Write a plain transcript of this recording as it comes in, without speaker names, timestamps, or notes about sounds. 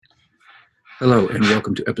Hello, and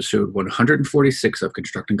welcome to episode 146 of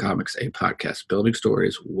Constructing Comics, a podcast building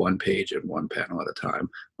stories one page and one panel at a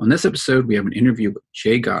time. On this episode, we have an interview with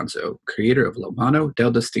Jay Gonzo, creator of La Mano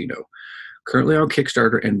del Destino, currently on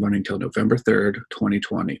Kickstarter and running till November 3rd,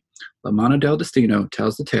 2020. La Mano del Destino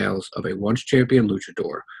tells the tales of a once champion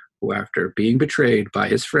luchador who, after being betrayed by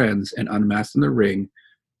his friends and unmasked in the ring,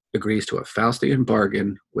 agrees to a Faustian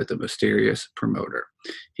bargain with a mysterious promoter.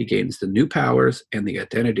 He gains the new powers and the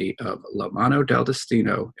identity of La Mano del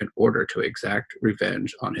Destino in order to exact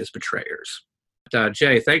revenge on his betrayers.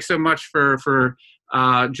 Jay, thanks so much for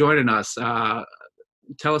joining us.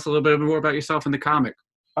 Tell us a little bit more about yourself in the comic.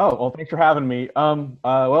 Oh, well, thanks for having me.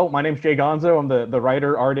 Well, my name's Jay Gonzo. I'm the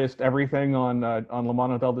writer, artist, everything on La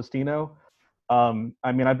Mano del Destino.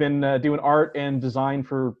 I've been doing art and design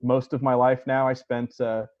for most of my life now. I spent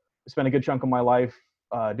a good chunk of my life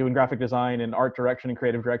doing graphic design and art direction and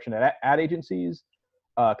creative direction at ad agencies.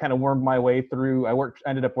 Kind of wormed my way through.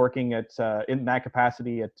 Ended up working at in that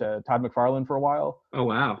capacity at Todd McFarlane for a while. Oh,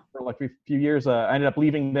 wow. For like a few years. I ended up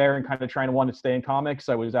leaving there and kind of want to stay in comics.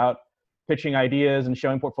 I was out pitching ideas and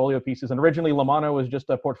showing portfolio pieces. And originally La Mano was just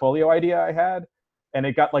a portfolio idea I had. And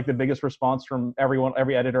it got like the biggest response from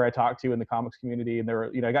every editor I talked to in the comics community. And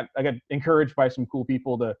I got encouraged by some cool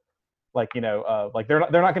people to they're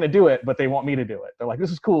not going to do it, but they want me to do it. They're like,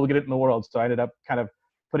 this is cool, we'll get it in the world. So I ended up kind of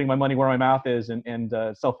putting my money where my mouth is and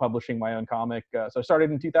self-publishing my own comic. So I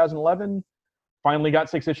started in 2011, finally got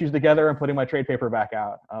 6 issues together and putting my trade paper back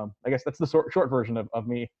out. I guess that's the short version of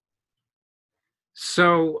me.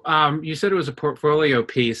 So you said it was a portfolio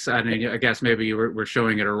piece. I mean, I guess maybe you were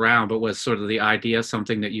showing it around, but was sort of the idea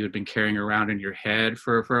something that you had been carrying around in your head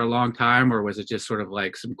for a long time, or was it just sort of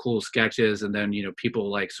like some cool sketches and then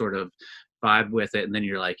people like sort of vibe with it, and then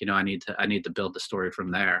you're like, I need to build the story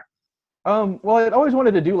from there? Well, I'd always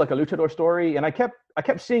wanted to do like a luchador story, and I kept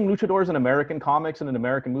seeing luchadors in American comics and in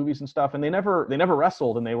American movies and stuff, and they never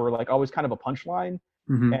wrestled, and they were like always kind of a punchline,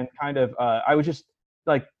 and kind of I was just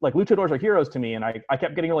like luchadors are heroes to me, and I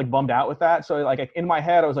kept getting like bummed out with that. So like in my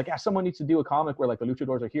head I was like, yeah, someone needs to do a comic where like the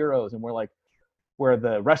luchadors are heroes and where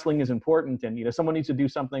the wrestling is important, and someone needs to do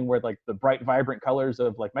something where like the bright vibrant colors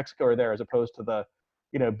of like Mexico are there as opposed to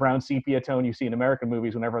the brown sepia tone you see in American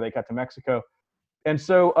movies whenever they cut to Mexico. And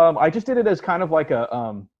so I just did it as kind of like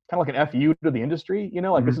an FU to the industry,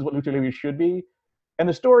 like this is what lucha libre should be. And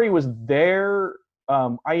the story was there.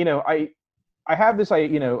 I have this,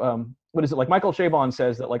 what is it? Like Michael Chabon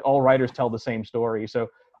says that like all writers tell the same story. So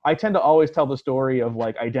I tend to always tell the story of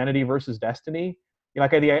like identity versus destiny.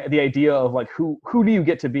 Like the idea of like, who do you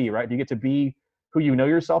get to be, right? Do you get to be who you know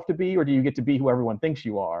yourself to be, or do you get to be who everyone thinks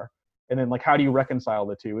you are? And then like, how do you reconcile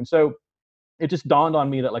the two? And so it just dawned on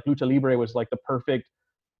me that like lucha libre was like the perfect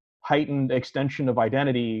heightened extension of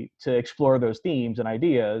identity to explore those themes and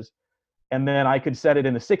ideas. And then I could set it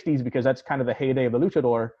in the 60s because that's kind of the heyday of the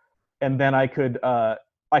luchador. And then I could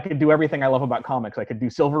do everything I love about comics. I could do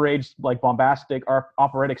Silver Age, like bombastic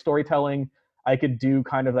operatic storytelling. I could do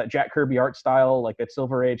kind of that Jack Kirby art style, like that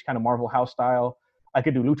Silver Age kind of Marvel House style. I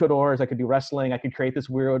could do luchadors. I could do wrestling. I could create this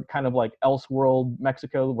weird kind of like Elseworld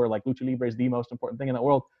Mexico where like lucha libre is the most important thing in the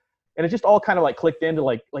world. And it just all kind of like clicked into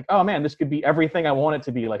like, oh man, this could be everything I want it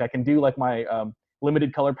to be. Like I can do like my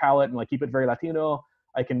limited color palette and like keep it very Latino.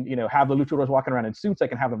 I can, have the luchadors walking around in suits. I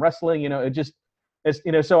can have them wrestling, it just,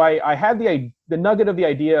 so I had the nugget of the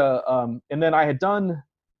idea, and then I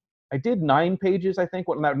did 9 pages, I think,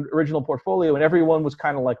 in that original portfolio, and everyone was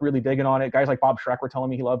kind of like really digging on it. Guys like Bob Schreck were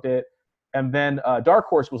telling me he loved it, and then Dark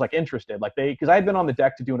Horse was like interested, like because I had been on the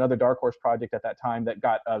deck to do another Dark Horse project at that time that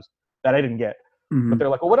I didn't get, but they're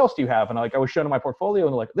like, well, what else do you have? And I was showing them my portfolio,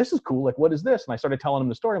 and they're like, this is cool, like what is this? And I started telling them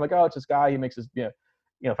the story. I'm like, oh, it's this guy, he makes his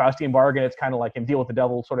Faustian bargain. It's kind of like him deal with the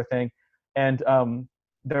devil sort of thing, and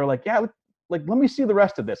they're like, yeah. Like, let me see the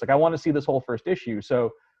rest of this. Like, I want to see this whole first issue.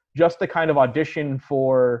 So just to kind of audition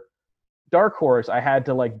for Dark Horse, I had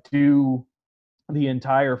to like do the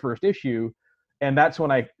entire first issue. And that's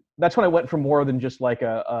when I went from more than just like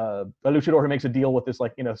a luchador who makes a deal with this,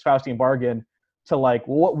 like, Faustian bargain to like,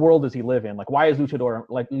 well, what world does he live in? Like, why is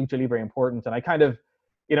lucha libre important? And I kind of,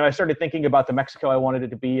 I started thinking about the Mexico I wanted it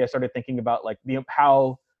to be. I started thinking about like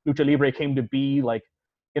how lucha libre came to be. Like,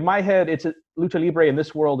 in my head, lucha libre in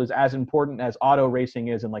this world is as important as auto racing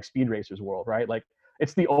is in like Speed Racer's world, right? Like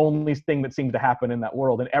it's the only thing that seems to happen in that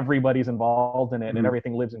world, and everybody's involved in it, and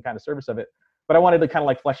everything lives in kind of service of it. But I wanted to kind of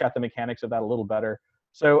like flesh out the mechanics of that a little better.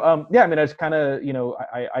 So I was kind of,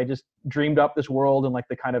 I just dreamed up this world and like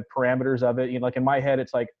the kind of parameters of it. Like in my head,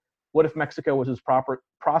 it's like, what if Mexico was as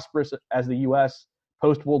prosperous as the U.S.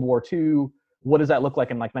 post World War II? What does that look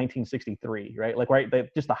like in like 1963, right? Like, right,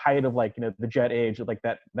 just the height of like, the jet age, like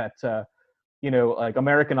that like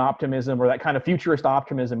American optimism or that kind of futurist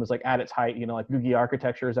optimism is like at its height, like Googie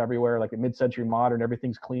architecture is everywhere, like the mid-century modern,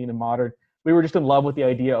 everything's clean and modern. We were just in love with the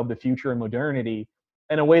idea of the future and modernity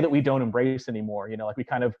in a way that we don't embrace anymore. Like we're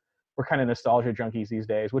kind of nostalgia junkies these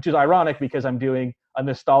days, which is ironic because I'm doing a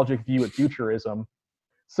nostalgic view at futurism.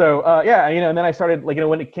 So and then I started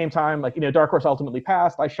when it came time, Dark Horse ultimately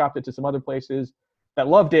passed. I shopped it to some other places that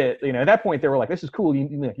loved it. At that point they were like, this is cool.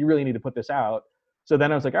 You really need to put this out. So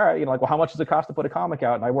then I was like, all right, well, how much does it cost to put a comic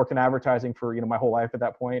out? And I worked in advertising for, my whole life at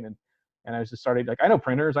that point. And I was just started I know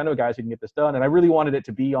printers, I know guys who can get this done. And I really wanted it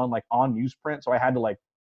to be on newsprint. So I had to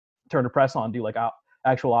turn a press on, do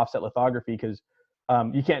actual offset lithography because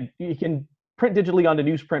you can print digitally onto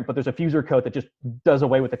newsprint, but there's a fuser coat that just does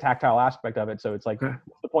away with the tactile aspect of it. So it's what's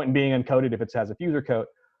the point in being uncoated if it has a fuser coat?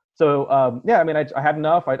 So I had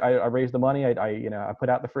enough. I raised the money. I put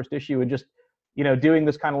out the first issue and just doing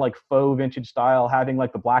this kind of faux vintage style, having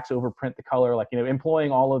the blacks overprint the color,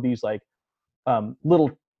 employing all of these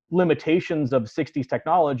little limitations of 60s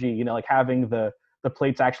technology. Having the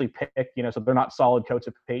plates actually pick, so they're not solid coats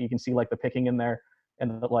of paint. You can see the picking in there.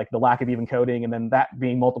 And the lack of even coating, and then that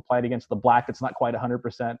being multiplied against the black that's not quite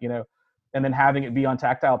 100%, and then having it be on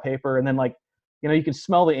tactile paper, and then you can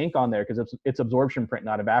smell the ink on there because it's absorption print,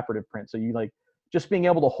 not evaporative print. So you just being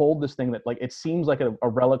able to hold this thing that it seems like a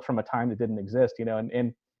relic from a time that didn't exist,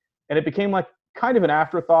 and it became kind of an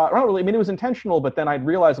afterthought. Not really. I mean, it was intentional, but then I'd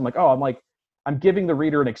realize I'm giving the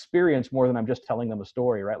reader an experience more than I'm just telling them a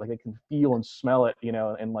story, right? They can feel and smell it,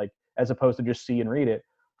 and as opposed to just see and read it.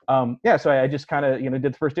 So I just kind of,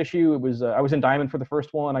 did the first issue. It was, I was in Diamond for the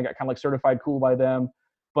first one. I got kind of certified cool by them.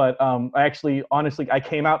 But I actually, honestly, I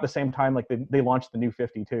came out the same time, they launched the New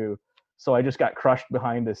 52. So I just got crushed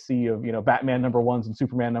behind a sea of, Batman #1s and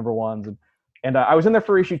Superman #1s. And I was in there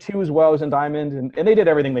for issue 2 as well. I was in Diamond and they did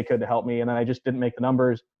everything they could to help me. And then I just didn't make the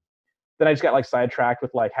numbers. Then I just got sidetracked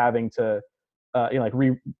with having to,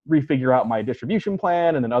 refigure out my distribution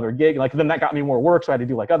plan and then other gigs. Then that got me more work. So I had to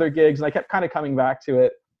do other gigs and I kept kind of coming back to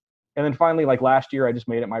it. And then finally, last year, I just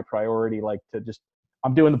made it my priority, to just,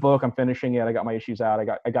 I'm doing the book, I'm finishing it, I got my issues out,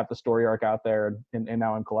 I got the story arc out there, and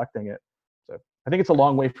now I'm collecting it. So I think it's a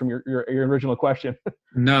long way from your original question.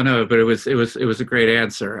 No, but it was a great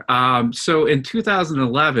answer. So in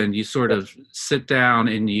 2011, you sort of sit down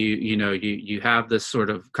and you have this sort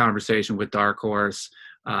of conversation with Dark Horse.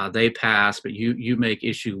 They pass, but you make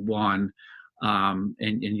issue 1.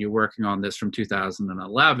 And you're working on this from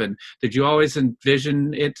 2011. Did you always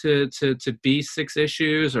envision it to be 6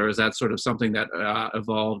 issues, or is that sort of something that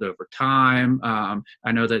evolved over time?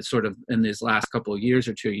 I know that sort of in these last couple of years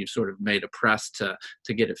or 2, you've sort of made a press to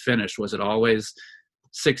get it finished. Was it always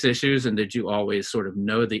 6 issues, and did you always sort of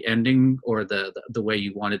know the ending or the way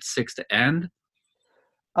you wanted 6 to end?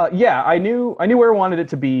 I knew where I wanted it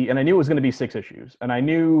to be, and I knew it was going to be 6 issues, and I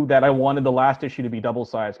knew that I wanted the last issue to be double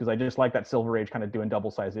sized because I just like that Silver Age kind of doing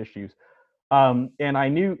double sized issues. And I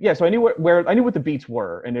knew, so I knew where I knew what the beats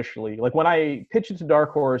were initially. When I pitched it to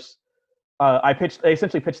Dark Horse, I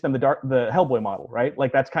essentially pitched them the Hellboy model, right?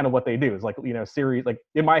 That's kind of what they do. Is series.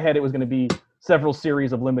 In my head, it was going to be several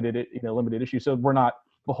series of limited issues, so we're not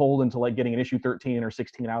beholden to getting an issue 13 or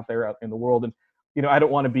 16 out there out in the world. And I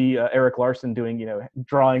don't want to be Eric Larson doing,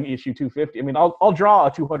 drawing issue 250. I mean, I'll draw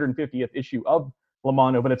a 250th issue of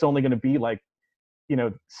Lamano, but it's only going to be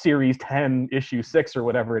series 10, issue 6 or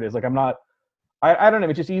whatever it is. I'm not, I don't know.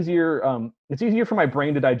 It's just easier. It's easier for my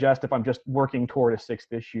brain to digest if I'm just working toward a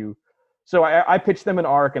 6th issue. So I pitched them an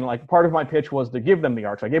arc, and part of my pitch was to give them the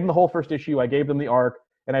arc. So I gave them the whole first issue. I gave them the arc,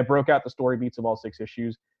 and I broke out the story beats of all 6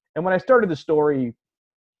 issues. And when I started the story,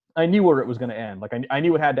 I knew where it was going to end. I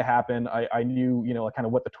knew it had to happen. I knew, kind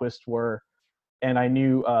of what the twists were, and I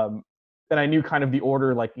knew kind of the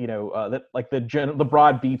order, that the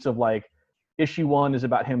broad beats of issue 1 is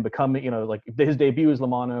about him becoming, his debut as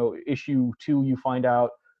Lamano. Issue 2, you find out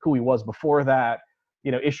who he was before that.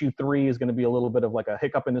 Issue 3 is going to be a little bit of a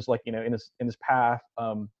hiccup in his in his path.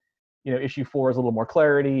 Issue 4 is a little more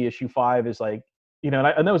clarity. Issue 5 is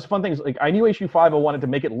and those fun things. I knew issue 5, I wanted to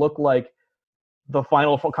make it look like the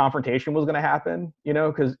final confrontation was going to happen,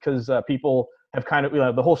 because people have kind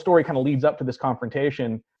of, the whole story kind of leads up to this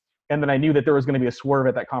confrontation. And then I knew that there was going to be a swerve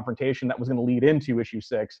at that confrontation that was going to lead into issue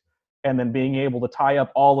 6. And then being able to tie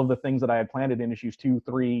up all of the things that I had planted in issues 2,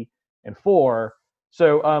 3, and 4.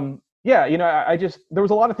 So, I just, there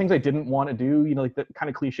was a lot of things I didn't want to do, the kind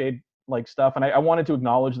of cliched stuff. And I wanted to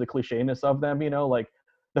acknowledge the clichéness of them,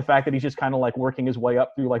 the fact that he's just kind of working his way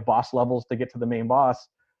up through boss levels to get to the main boss.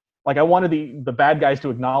 I wanted the bad guys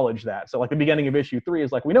to acknowledge that. So the beginning of issue 3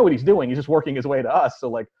 is we know what he's doing. He's just working his way to us. So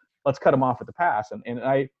let's cut him off at the pass. And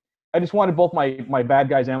I I just wanted both my bad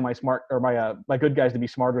guys and my good guys to be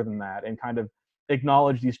smarter than that, and kind of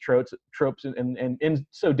acknowledge these tropes, and in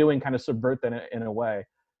so doing, kind of subvert them in a way.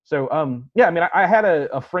 So yeah, I mean, I had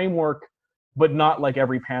a framework, but not like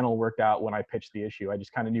every panel worked out when I pitched the issue. I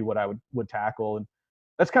just kind of knew what I would tackle, and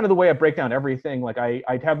that's kind of the way I break down everything. Like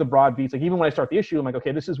I'd have the broad beats. Like even when I start the issue, I'm like,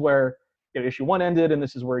 okay, this is where issue 1 ended, and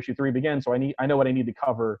this is where issue 3 began. So I know what I need to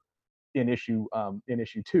cover in issue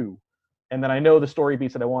 2, and then I know the story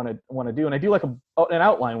beats that I want to do, and I do like an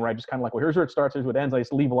outline where I just kind of like, well, here's where it starts, here's where it ends. I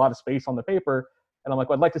just leave a lot of space on the paper, and I'm like,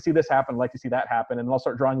 well, I'd like to see this happen, I'd like to see that happen, and then I'll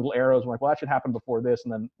start drawing little arrows. I'm like, well, that should happen before this,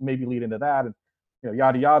 and then maybe lead into that, and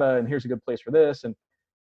yada yada, and here's a good place for this,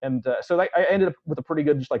 and so I ended up with a pretty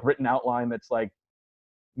good just like written outline that's like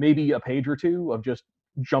maybe a page or two of just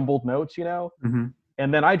jumbled notes, Mm-hmm.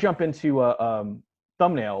 and then I jump into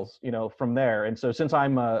thumbnails, from there. And so since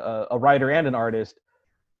I'm a writer and an artist,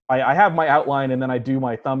 I have my outline, and then I do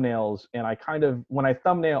my thumbnails. And I kind of, when I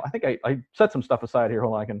thumbnail, I think I set some stuff aside here.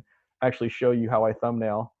 Hold on, I can actually show you how I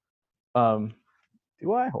thumbnail.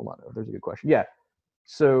 Do I? Hold on, there's a good question. Yeah.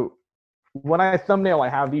 So when I thumbnail, I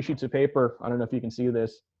have these sheets of paper. I don't know if you can see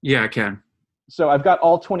this. Yeah, I can. So I've got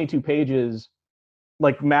all 22 pages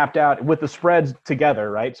like mapped out with the spreads together,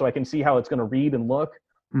 right? So I can see how it's going to read and look.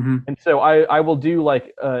 Mm-hmm. And so I will do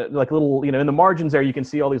like little, in the margins there, you can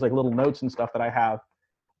see all these like little notes and stuff that I have.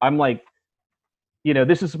 I'm like,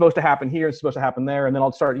 this is supposed to happen here, it's supposed to happen there, and then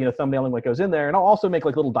I'll start, thumbnailing what goes in there, and I'll also make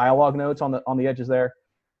like little dialogue notes on the edges there.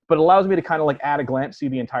 But it allows me to kind of like at a glance see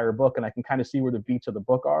the entire book, and I can kind of see where the beats of the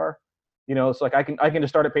book are. So like I can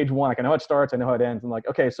just start at page 1. I can know how it starts, I know how it ends. I'm like,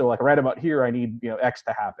 okay, so like right about here, I need X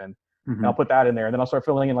to happen. Mm-hmm. And I'll put that in there, and then I'll start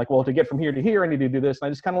filling in like, well, to get from here to here, I need to do this, and I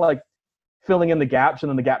just kind of like filling in the gaps, and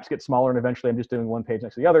then the gaps get smaller, and eventually I'm just doing one page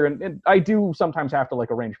next to the other. And I do sometimes have to like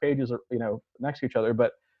arrange pages or next to each other,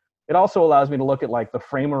 but it also allows me to look at like the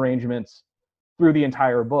frame arrangements through the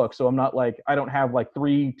entire book. So I'm not like, I don't have like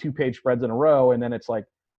 3 2-page spreads in a row, and then it's like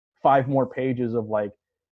 5 more pages of like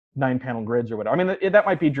 9-panel grids or whatever. I mean, that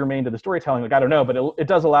might be germane to the storytelling, like I don't know, but it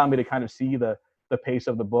does allow me to kind of see the pace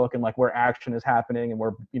of the book, and like where action is happening, and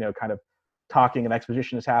where kind of talking and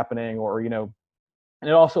exposition is happening, or and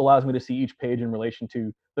it also allows me to see each page in relation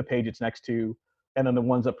to the page it's next to, and then the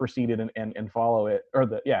ones that precede it and follow it, or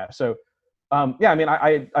so yeah, I mean,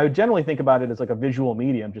 I generally think about it as like a visual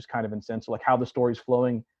medium, just kind of in sense of like how the story's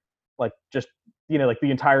flowing, like just like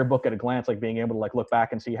the entire book at a glance, like being able to like look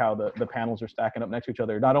back and see how the panels are stacking up next to each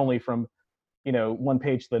other, not only from one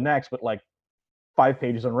page to the next, but like 5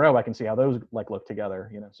 pages in a row, I can see how those like look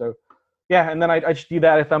together, so yeah. And then I just do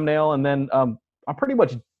that, a thumbnail, and then I'm pretty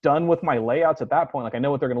much done with my layouts at that point. Like I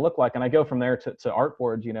know what they're going to look like, and I go from there to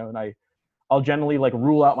artboards, and I'll generally like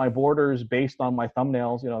rule out my borders based on my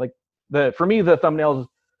thumbnails. Like for me, the thumbnails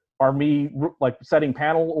are me like setting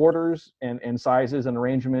panel orders and sizes and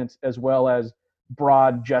arrangements, as well as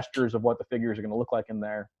broad gestures of what the figures are going to look like in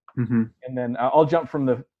there. Mm-hmm. And then I'll jump from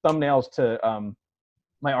the thumbnails to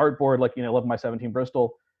my artboard, like 11 by 17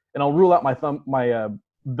 Bristol, and I'll rule out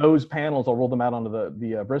those panels. I'll roll them out onto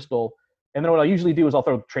the Bristol. And then what I usually do is I'll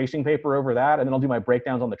throw tracing paper over that, and then I'll do my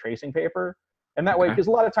breakdowns on the tracing paper. And that way, because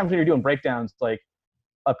a lot of times when you're doing breakdowns, like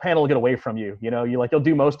a panel will get away from you. You'll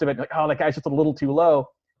do most of it. Like, oh, that guy's just a little too low.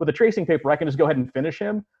 With the tracing paper, I can just go ahead and finish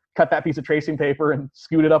him, cut that piece of tracing paper and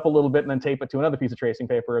scoot it up a little bit, and then tape it to another piece of tracing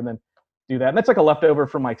paper, and then do that. And that's like a leftover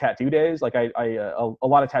from my tattoo days. Like a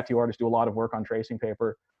lot of tattoo artists do a lot of work on tracing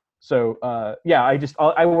paper. So yeah,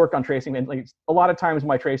 I work on tracing, and like a lot of times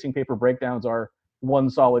my tracing paper breakdowns are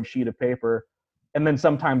one solid sheet of paper, and then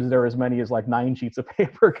sometimes there are as many as like 9 sheets of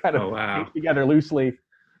paper kind of taped together loosely,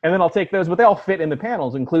 and then I'll take those, but they all fit in the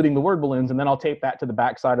panels, including the word balloons, and then I'll tape that to the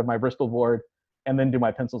back side of my Bristol board, and then do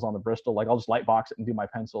my pencils on the Bristol. Like I'll just light box it and do my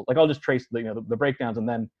pencil. Like I'll just trace the breakdowns, and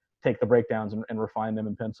then take the breakdowns and refine them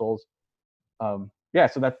in pencils. Yeah,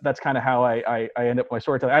 so that's kind of how I end up my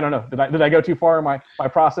storytelling. I don't know, did I go too far in my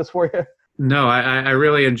process for you? No, I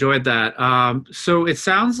really enjoyed that. So it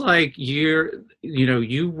sounds like you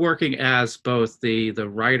working as both the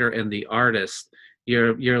writer and the artist.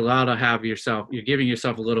 You're allowed to have yourself. You're giving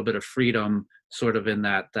yourself a little bit of freedom, sort of in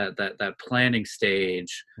that planning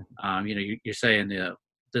stage. You're saying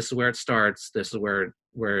this is where it starts. This is where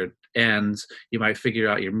it ends. You might figure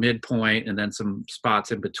out your midpoint and then some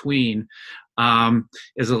spots in between.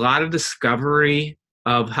 Is a lot of discovery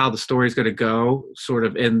of how the story is going to go, sort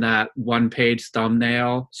of in that 1-page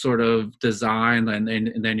thumbnail sort of design, and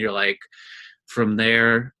then you're like, from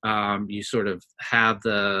there, you sort of have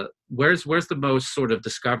where's the most sort of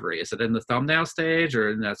discovery? Is it in the thumbnail stage or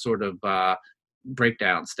in that sort of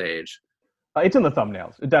breakdown stage? It's in the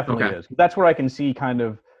thumbnails. It definitely is. That's where I can see kind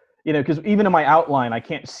of because even in my outline, I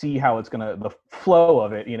can't see how it's the flow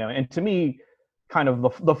of it, and to me, kind of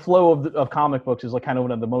the flow of comic books is like kind of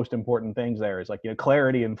one of the most important things there is like,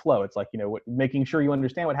 clarity and flow. It's like, making sure you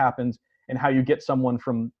understand what happens and how you get someone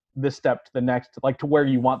from this step to the next, like to where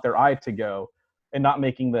you want their eye to go, and not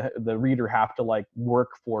making the reader have to like work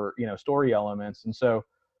for, story elements. And so,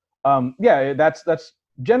 that's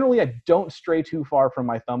generally, I don't stray too far from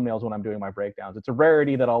my thumbnails when I'm doing my breakdowns. It's a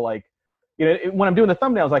rarity that I'll like, when I'm doing the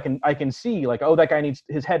thumbnails, I can see like, oh, that guy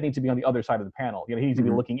his head needs to be on the other side of the panel. He needs to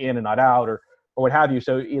be looking in and not out, or what have you.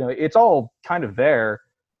 So, it's all kind of there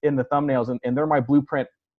in the thumbnails, and they're my blueprint.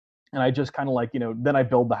 And I just kind of like, then I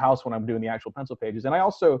build the house when I'm doing the actual pencil pages. And I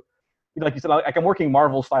also, like you said, like I'm working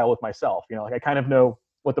Marvel style with myself, like I kind of know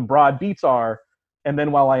what the broad beats are. And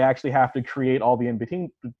then while I actually have to create all the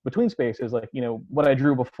between spaces, like, what I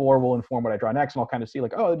drew before will inform what I draw next. And I'll kind of see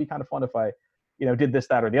like, oh, it'd be kind of fun if I, did this,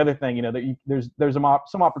 that, or the other thing, there's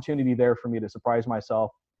some opportunity there for me to surprise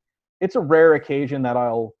myself. It's a rare occasion that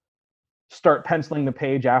I'll start penciling the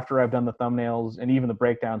page after I've done the thumbnails and even the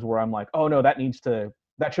breakdowns where I'm like, oh no, that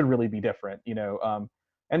should really be different,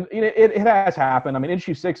 and it has happened. I mean,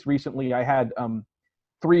 issue 6 recently, I had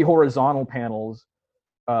 3 horizontal panels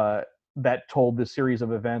that told this series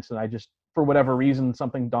of events, and I just, for whatever reason,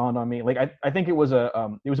 something dawned on me. Like I think it was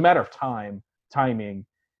a matter of timing,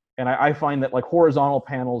 and I find that like horizontal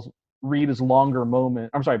panels read as longer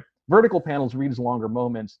moments. I'm sorry, vertical panels read as longer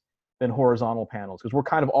moments than horizontal panels, because we're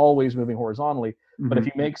kind of always moving horizontally. But if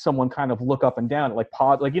you make someone kind of look up and down, like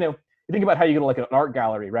pause, like, you think about how you go to like an art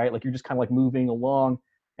gallery, right? Like you're just kind of like moving along,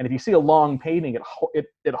 and if you see a long painting,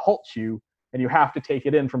 it halts you, and you have to take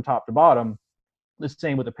it in from top to bottom. The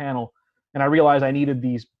same with the panel. And I realized I needed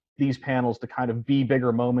these panels to kind of be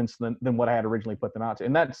bigger moments than what I had originally put them out to.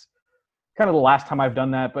 And that's kind of the last time I've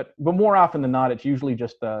done that. But more often than not, it's usually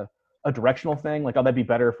just a directional thing. Like, oh, that'd be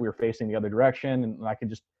better if we were facing the other direction. And I could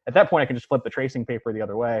just, at that point, I can just flip the tracing paper the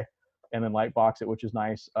other way and then light box it, which is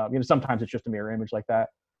nice. Sometimes it's just a mirror image like that.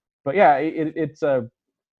 But yeah, it's the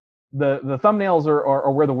thumbnails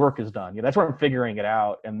are where the work is done. That's where I'm figuring it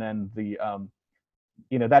out. And then the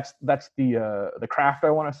that's the craft, I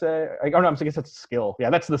want to say. I guess that's a skill. Yeah,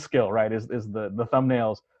 that's the skill, right? Is the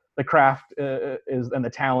thumbnails. The craft is, and the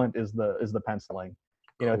talent is the penciling.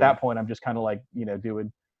 Cool. At that point, I'm just kind of like,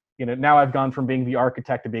 doing, now I've gone from being the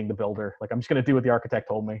architect to being the builder. Like, I'm just going to do what the architect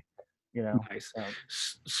told me. Nice.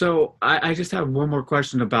 So I just have one more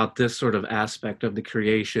question about this sort of aspect of the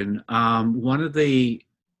creation. One of the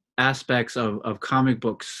aspects of comic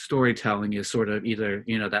book storytelling is sort of either,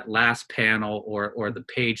 that last panel or the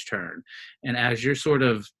page turn. And as you're sort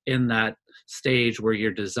of in that stage where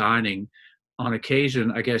you're designing, on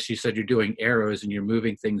occasion, I guess you said you're doing arrows and you're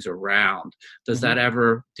moving things around. Does that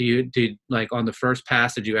ever, do you like on the first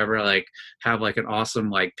pass, did you ever like have like an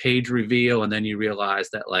awesome like page reveal, and then you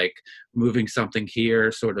realize that like moving something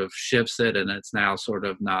here sort of shifts it, and it's now sort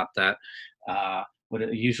of not that,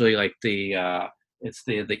 usually like it's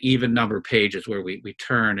the even number pages where we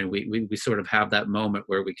turn and we sort of have that moment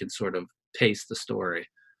where we can sort of pace the story?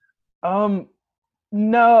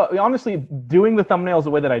 No, honestly, doing the thumbnails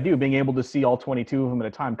the way that I do, being able to see all 22 of them at a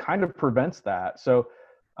time kind of prevents that. So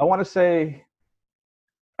I want to say,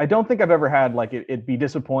 I don't think I've ever had like it be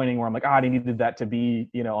disappointing where I'm like, I needed that to be,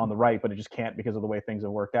 on the right, but it just can't because of the way things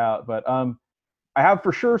have worked out. But I have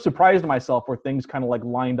for sure surprised myself where things kind of like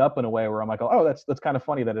lined up in a way where I'm like, oh, that's kind of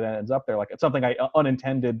funny that it ends up there. Like, it's something I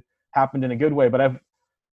unintended happened in a good way, but I've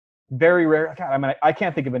very rare. God, I mean, I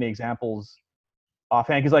can't think of any examples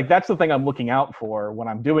offhand, because like that's the thing I'm looking out for when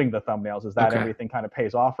I'm doing the thumbnails, is that everything kind of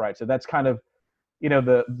pays off right. So that's kind of,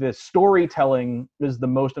 the storytelling is the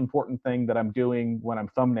most important thing that I'm doing when I'm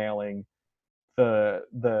thumbnailing. The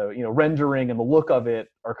rendering and the look of it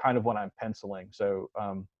are kind of when I'm penciling. So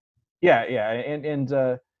and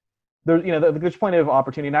there's plenty of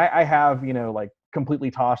opportunity. And I have like completely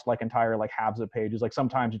tossed like entire like halves of pages. Like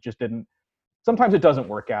sometimes it doesn't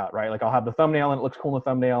work out, right? Like I'll have the thumbnail and it looks cool in the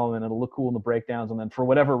thumbnail, and then it'll look cool in the breakdowns. And then for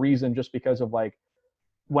whatever reason, just because of like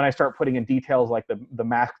when I start putting in details like the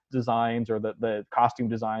mask designs or the costume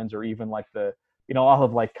designs, or even like I'll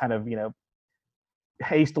have like kind of,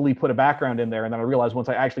 hastily put a background in there. And then I realize once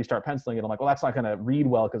I actually start penciling it, I'm like, well, that's not going to read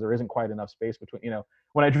well because there isn't quite enough space between,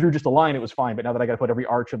 when I drew just a line, it was fine. But now that I got to put every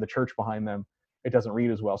arch of the church behind them, it doesn't read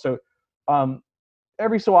as well. So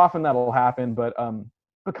every so often that'll happen, but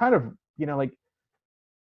kind of, like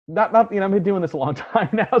not I've been doing this a long time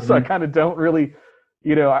now, so I kind of don't really,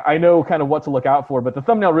 I know kind of what to look out for, but the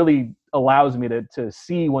thumbnail really allows me to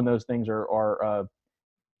see when those things are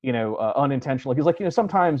unintentional. Because like,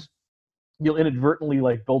 sometimes you'll inadvertently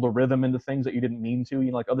like build a rhythm into things that you didn't mean to.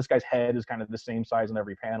 You know, like, oh, this guy's head is kind of the same size in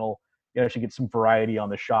every panel. You know, I should get some variety on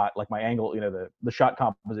the shot. Like my angle, you know, the shot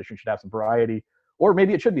composition should have some variety, or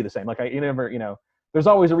maybe it should be the same. Like you know, there's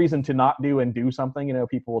always a reason to not do and do something. You know,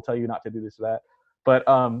 people will tell you not to do this or that. But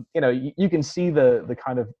you know, you can see the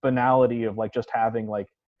kind of banality of like just having like,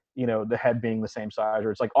 you know, the head being the same size,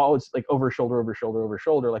 or it's like, oh, it's like over shoulder, over shoulder, over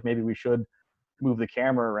shoulder. Like maybe we should move the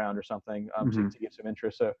camera around or something to get some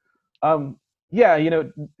interest. So yeah, you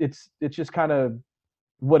know, it's just kind of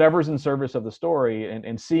whatever's in service of the story,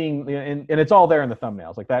 and seeing, and it's all there in the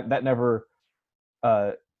thumbnails. Like that never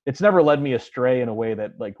it's never led me astray in a way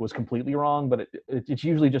that like was completely wrong, but it's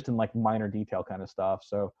usually just in like minor detail kind of stuff.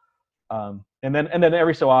 So and then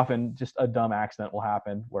every so often just a dumb accident will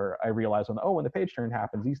happen where I realize when the page turn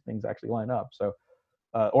happens, these things actually line up. So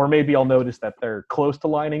or maybe I'll notice that they're close to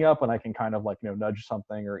lining up and I can kind of like, you know, nudge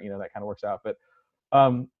something, or, you know, that kind of works out. But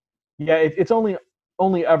yeah, it's only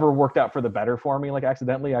ever worked out for the better for me, like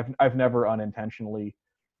accidentally. I've never unintentionally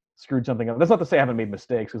screwed something up. That's not to say I haven't made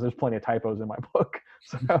mistakes, because there's plenty of typos in my book.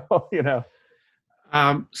 So, you know.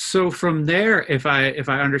 So from there, if I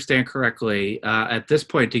understand correctly, at this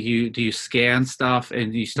point, do you scan stuff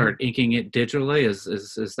and you start inking it digitally?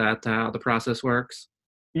 Is that how the process works?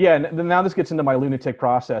 Yeah. Now this gets into my lunatic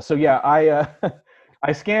process. So yeah,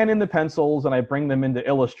 I scan in the pencils and I bring them into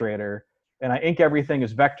Illustrator, and I ink everything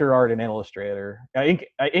as vector art in Illustrator. I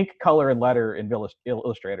ink color and letter in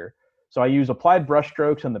Illustrator. So I use applied brush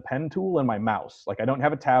strokes and the pen tool and my mouse. Like I don't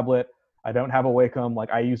have a tablet. I don't have a Wacom.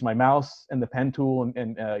 Like I use my mouse and the pen tool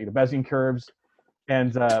and you know, Bezier curves.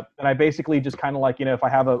 And I basically just kind of like, you know, if I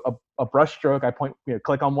have a brush stroke, I point, you know,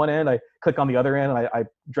 click on one end, I click on the other end, and I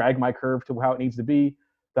drag my curve to how it needs to be.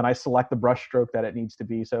 Then I select the brush stroke that it needs to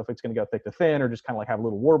be. So if it's going to go thick to thin, or just kind of like have a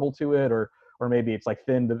little warble to it, or maybe it's like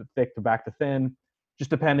thin to thick to back to thin,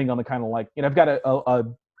 just depending on the kind of like, you know, I've got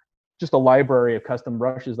just a library of custom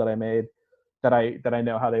brushes that I made that I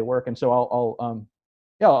know how they work. And so I'll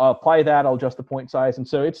apply that. I'll adjust the point size. And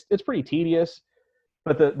so it's pretty tedious,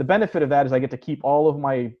 but the benefit of that is I get to keep all of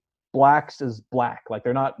my blacks as black. Like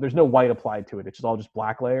there's no white applied to it. It's just all just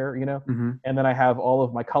black layer, you know? And then I have all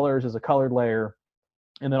of my colors as a colored layer,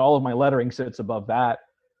 and then all of my lettering sits above that.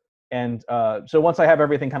 And so once I have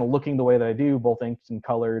everything kind of looking the way that I do, both inked and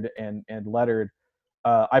colored and lettered,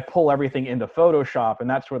 I pull everything into Photoshop, and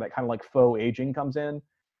that's where that kind of like faux aging comes in. And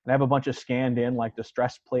I have a bunch of scanned in like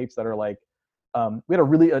distress plates that are like, we had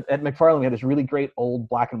at McFarland, we had this really great old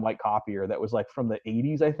black and white copier that was like from the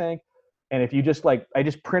 80s, I think. And if you just like, I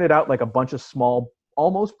just printed out like a bunch of small,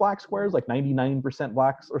 almost black squares, like 99%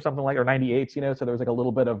 blacks or something like, or 98s, you know, so there was like a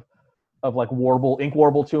little bit of like ink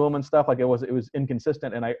warble to them and stuff. Like it was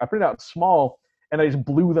inconsistent. And I printed out small, and I just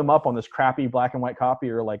blew them up on this crappy black and white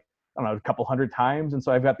copier, like, I don't know, a couple hundred times. And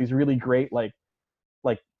so I've got these really great, like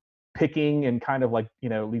picking and kind of like, you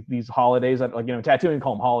know, these holidays that, like, you know, tattooing,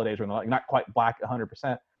 call them holidays, when they're like not quite black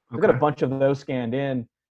 100%. I've got a bunch of those scanned in,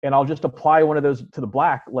 and I'll just apply one of those to the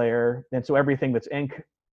black layer. And so everything that's ink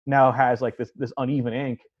now has like this uneven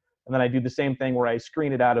ink. And then I do the same thing where I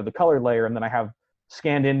screen it out of the colored layer, and then I have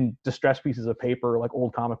scanned in distress pieces of paper, like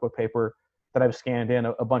old comic book paper that I've scanned in,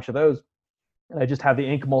 a bunch of those. And I just have the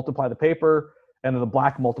ink multiply the paper, and then the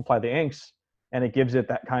black multiply the inks. And it gives it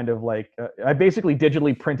that kind of like, I basically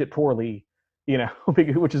digitally print it poorly, you know,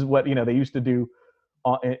 which is what, you know, they used to do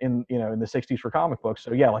in you know, in the 60s for comic books.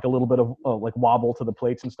 So yeah, like a little bit of like wobble to the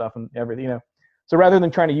plates and stuff and everything, you know. So rather than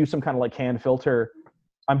trying to use some kind of like hand filter,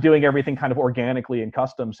 I'm doing everything kind of organically and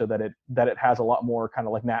custom, so that it has a lot more kind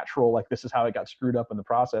of like natural, like this is how it got screwed up in the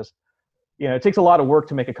process. You know, it takes a lot of work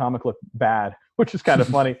to make a comic look bad, which is kind of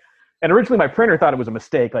funny. And originally my printer thought it was a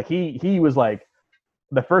mistake. Like he was like,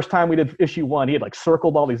 the first time we did issue 1, he had like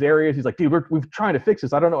circled all these areas. He's like, dude, we're trying to fix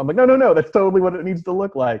this. I don't know. I'm like, no, that's totally what it needs to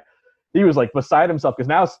look like. He was like beside himself, because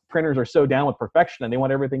now printers are so down with perfection and they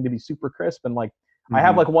want everything to be super crisp. And like, I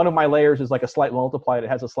have like one of my layers is like a slight multiply. It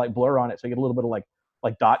has a slight blur on it. So you get a little bit of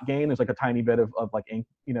like dot gain. There's like a tiny bit of like ink,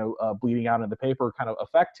 you know, bleeding out into the paper kind of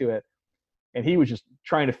effect to it. And he was just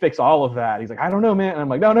trying to fix all of that. He's like, I don't know, man. And I'm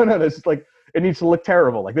like, no, this is like, it needs to look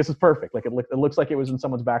terrible. Like, this is perfect. Like it looks like it was in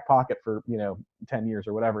someone's back pocket for, you know, 10 years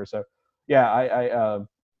or whatever. So yeah,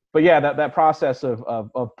 but yeah, that process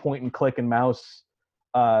of point and click and mouse,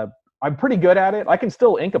 I'm pretty good at it. I can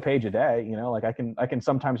still ink a page a day, you know, like I can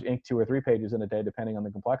sometimes ink 2 or 3 pages in a day, depending on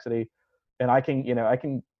the complexity. And I can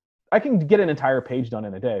get an entire page done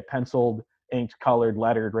in a day, penciled, inked, colored,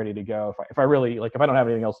 lettered, ready to go. If I really, like, if I don't have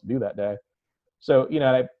anything else to do that day. So, you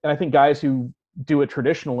know, and I think guys who do it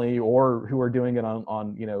traditionally, or who are doing it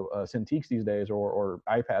on you know, Cintiqs these days, or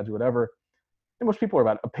iPads or whatever, and most people are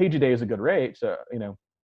about a page a day is a good rate. So, you know,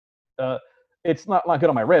 it's not good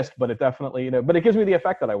on my wrist, but it definitely, but it gives me the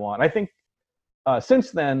effect that I want. I think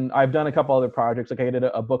since then I've done a couple other projects. Like I did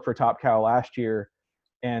a book for Top Cow last year,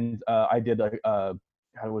 and I did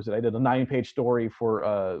how was it? I did a 9-page story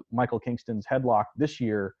for Michael Kingston's Headlock this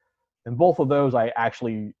year, and both of those I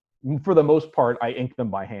actually, for the most part, I inked them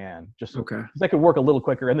by hand, just so I could work a little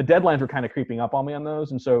quicker. And the deadlines were kind of creeping up on me on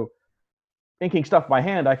those, and so inking stuff by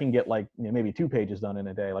hand, I can get like maybe 2 pages done in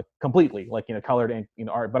a day, like completely, like colored ink,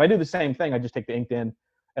 art. But I do the same thing. I just take the inked in,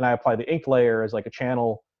 and I apply the ink layer as like a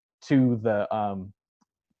channel to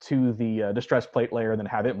the distress plate layer, and then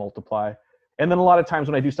have it multiply. And then a lot of times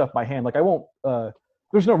when I do stuff by hand, like I won't.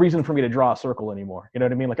 There's no reason for me to draw a circle anymore. You know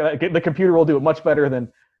what I mean? Like the computer will do it much better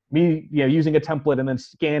than me, using a template and then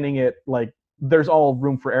scanning it. Like there's all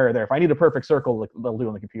room for error there. If I need a perfect circle, like they'll do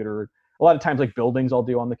on the computer. A lot of times, like buildings, I'll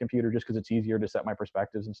do on the computer just because it's easier to set my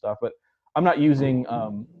perspectives and stuff. But I'm not using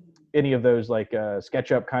any of those like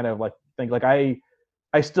SketchUp kind of like things. Like I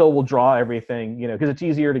still will draw everything, because it's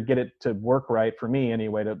easier to get it to work right for me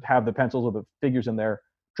anyway. To have the pencils with the figures in there,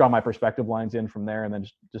 draw my perspective lines in from there, and then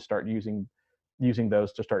just start using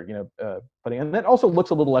those to start, putting. And that also looks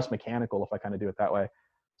a little less mechanical if I kind of do it that way.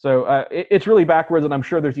 So it's really backwards, and I'm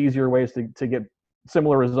sure there's easier ways to get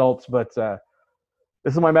similar results, but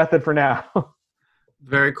this is my method for now.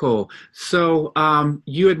 Very cool. So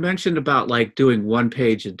you had mentioned about like doing 1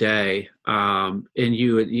 page a day, and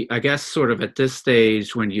I guess sort of at this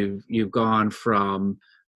stage when you've gone from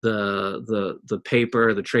the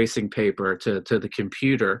paper, the tracing paper to the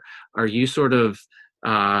computer, are you sort of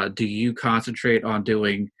do you concentrate on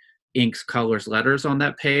doing inks, colors, letters on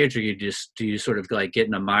that page, or do you sort of like get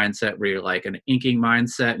in a mindset where you're like an inking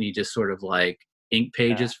mindset and you just sort of like ink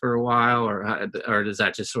pages for a while, or does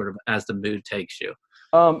that just sort of as the mood takes you?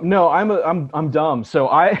 No, I'm dumb. So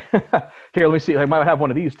here, let me see. I might have one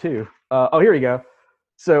of these too. Oh, here you go.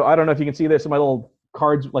 So I don't know if you can see this. My little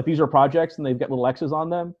cards, like these are projects, and they've got little X's on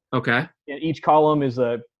them. Okay. And each column is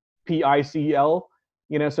a PICL.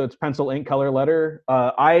 So it's pencil, ink, color, letter.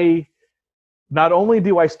 I not only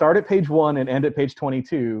do I start at page 1 and end at page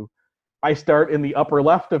 22, I start in the upper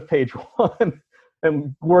left of page 1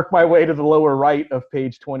 and work my way to the lower right of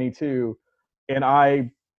page 22, and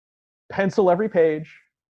I pencil every page,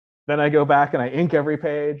 then I go back and I ink every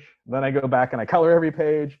page, then I go back and I color every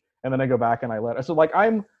page, and then I go back and I letter. So like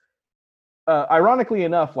I'm ironically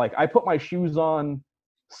enough, like I put my shoes on,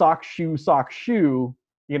 sock, shoe,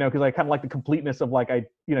 because I kind of like the completeness of like I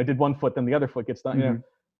did one foot, then the other foot gets done. Mm-hmm.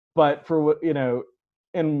 But for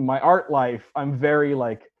in my art life, I'm very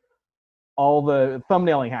like all the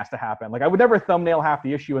thumbnailing has to happen. Like I would never thumbnail half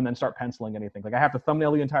the issue and then start penciling anything. Like I have to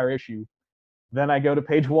thumbnail the entire issue. Then I go to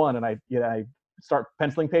page 1 and I start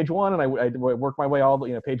penciling page 1, and I work my way all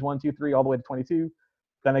the page 1, 2, 3 all the way to 22.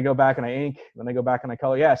 Then I go back and I ink. Then I go back and I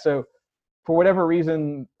color. Yeah. So for whatever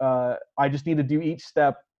reason, I just need to do each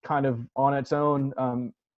step kind of on its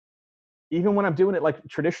own. Even when I'm doing it like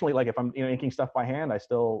traditionally, like if I'm inking stuff by hand,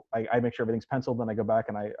 I make sure everything's penciled. Then I go back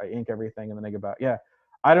and I ink everything, and then I go back. Yeah.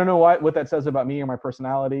 I don't know what that says about me or my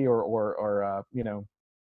personality, or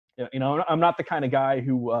I'm not the kind of guy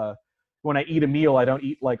who when I eat a meal, I don't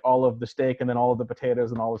eat like all of the steak and then all of the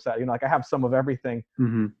potatoes and all of that. Like I have some of everything.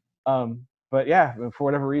 Mm-hmm. But yeah, for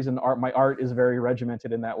whatever reason, my art is very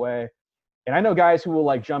regimented in that way. And I know guys who will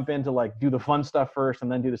like jump into like do the fun stuff first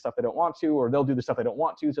and then do the stuff they don't want to, or they'll do the stuff they don't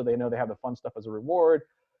want to so they know they have the fun stuff as a reward.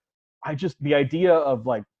 The idea of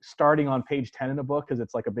like starting on page 10 in a book because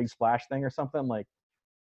it's like a big splash thing or something, like,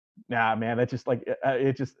 nah, man, that just like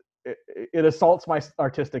it assaults my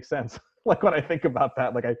artistic sense. Like when I think about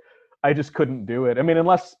that, like I just couldn't do it. I mean,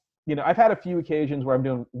 unless I've had a few occasions where I'm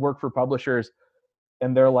doing work for publishers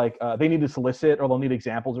and they're like they need to solicit or they'll need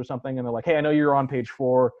examples or something, and they're like, hey, I know you're on page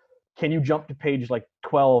 4, can you jump to page like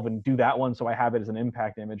 12 and do that one so I have it as an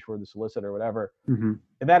impact image for the solicit or whatever. Mm-hmm.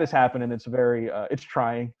 And that has happened, and it's very it's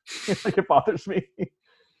trying. Like it bothers me.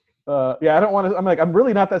 Yeah, I don't want to. I'm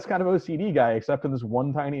really not that kind of OCD guy, except in this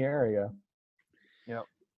one tiny area.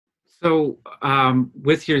 So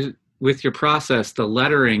with your process, the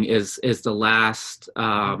lettering is the last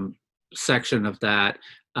section of that.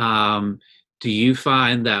 Do you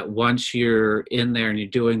find that once you're in there and you're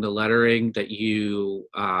doing the lettering that you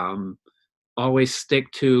always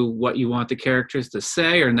stick to what you want the characters to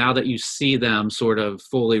say, or now that you see them sort of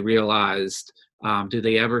fully realized, do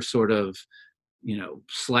they ever sort of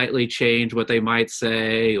slightly change what they might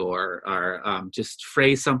say, or just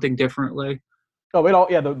phrase something differently? Oh,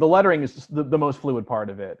 the lettering is the most fluid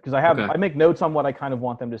part of it, because I make notes on what I kind of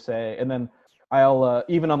want them to say, and then I'll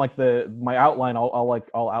even on like my outline, I'll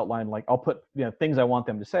outline, like I'll put things I want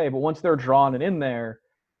them to say, but once they're drawn and in there,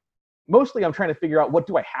 mostly I'm trying to figure out what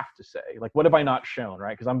do I have to say? Like, what have I not shown,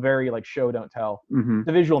 right? Because I'm very like show, don't tell. Mm-hmm.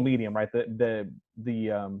 The visual medium, right? The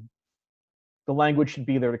language should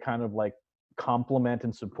be there to kind of like complement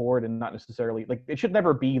and support, and not necessarily like it should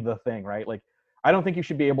never be the thing, right? Like, I don't think you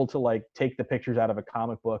should be able to like take the pictures out of a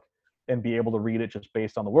comic book and be able to read it just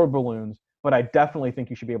based on the word balloons. But I definitely think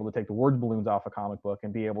you should be able to take the word balloons off a comic book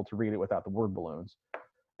and be able to read it without the word balloons.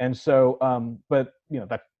 And so, but you know,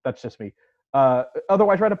 that's just me.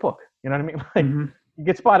 Otherwise, write a book. You know what I mean? Like, Mm-hmm. you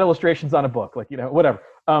get spot illustrations on a book, like, you know, whatever.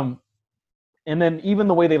 And then even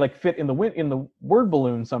the way they like fit in the word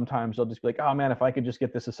balloon, sometimes they'll just be like, oh man, if I could just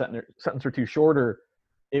get this a sentence or two shorter,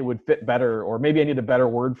 it would fit better. Or maybe I need a better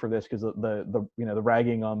word for this because the you know, the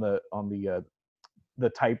ragging on the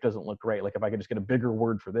type doesn't look great. Like, if I could just get a bigger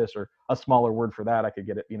word for this or a smaller word for that, I could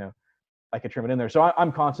get it, you know, I could trim it in there. So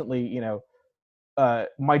I'm constantly, you know,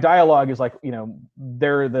 my dialogue is like, you know,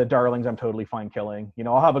 they're the darlings I'm totally fine killing. You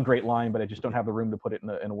know, I'll have a great line, but I just don't have the room to put it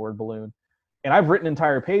in a word balloon. And I've written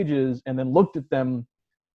entire pages and then looked at them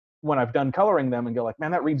when I've done coloring them and go like,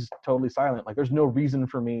 man, that reads totally silent. Like, there's no reason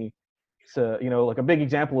for me to, you know, like a big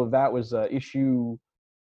example of that was issue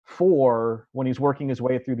 4 when he's working his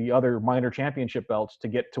way through the other minor championship belts to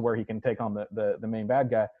get to where he can take on the main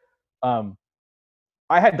bad guy.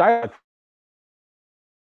 I had dialogue.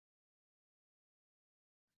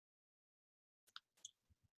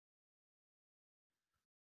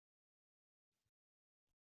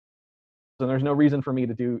 And there's no reason for me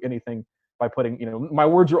to do anything by putting, you know, my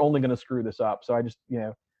words are only going to screw this up. So I just, you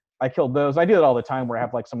know, I killed those. I do it all the time where I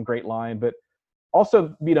have like some great line, but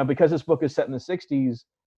also, you know, because this book is set in the 60s,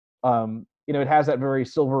 you know, it has that very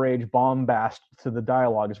Silver Age bombast to the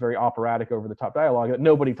dialogue. It's very operatic, over the top dialogue that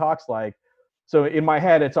nobody talks like. So in my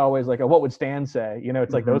head, it's always like, oh, what would Stan say? You know,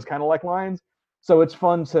 it's like those kind of like lines. So it's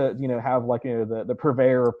fun to, you know, have like, you know, the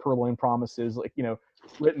purveyor of purloin promises, like, you know,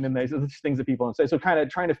 written in these things that people don't say. So kind of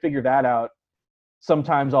trying to figure that out.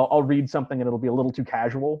 Sometimes I'll read something and it'll be a little too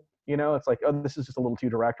casual. You know, it's like, oh, this is just a little too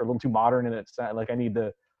direct or a little too modern, and it's like I need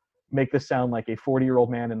to make this sound like a 40-year-old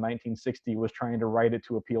man in 1960 was trying to write it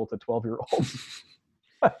to appeal to 12-year-olds,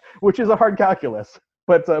 which is a hard calculus,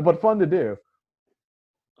 but fun to do.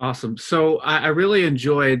 Awesome. So I really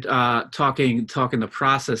enjoyed talking the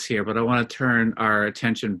process here, but I want to turn our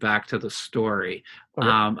attention back to the story. Okay.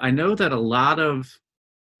 I know that a lot of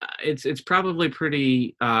it's probably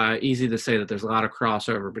pretty easy to say that there's a lot of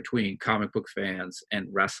crossover between comic book fans and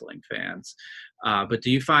wrestling fans. But do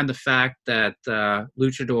you find the fact that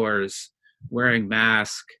luchadors wearing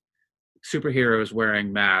masks, superheroes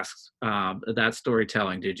wearing masks, that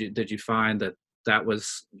storytelling, did you find that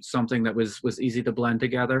was something that was easy to blend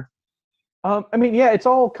together? I mean, yeah, it's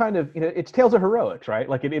all kind of, you know, it's tales of heroics, right?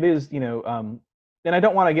 Like it is, you know, and I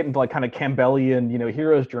don't want to get into like kind of Campbellian, you know,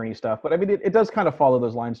 hero's journey stuff, but I mean, it does kind of follow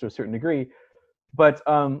those lines to a certain degree. But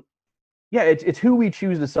yeah, it's who we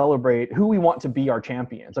choose to celebrate, who we want to be our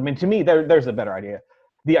champions. I mean, to me, there's a better idea.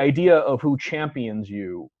 The idea of who champions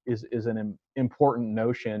you is an important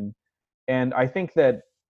notion. And I think that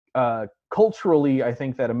culturally, I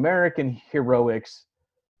think that American heroics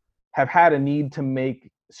have had a need to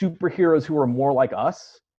make superheroes who are more like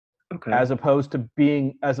us, okay, as opposed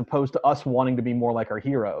to us wanting to be more like our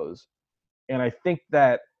heroes. And I think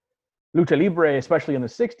that Lucha Libre, especially in the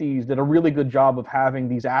 60s, did a really good job of having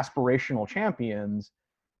these aspirational champions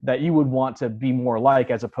that you would want to be more like,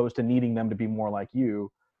 as opposed to needing them to be more like you.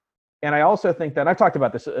 And I also think that, I've talked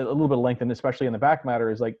about this a little bit of length, and especially in the back matter,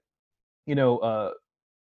 is like, you know,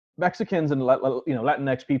 Mexicans and, you know,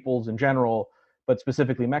 Latinx peoples in general, but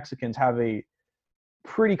specifically Mexicans, have a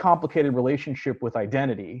pretty complicated relationship with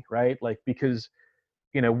identity, right? Like, because,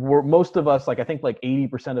 you know, most of us, like, I think like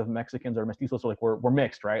 80% of Mexicans are mestizos, so like we're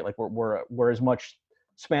mixed, right? Like we're as much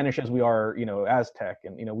Spanish as we are, you know, Aztec,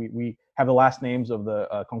 and, you know, we have the last names of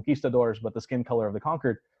the conquistadors, but the skin color of the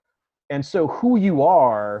conquered. And so who you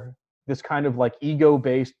are, this kind of like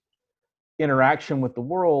ego-based interaction with the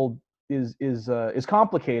world is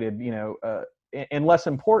complicated, you know, and less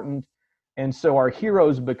important. And so our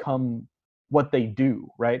heroes become what they do,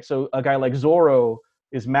 right? So a guy like Zorro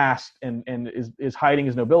is masked and is hiding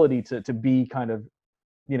his nobility to be kind of,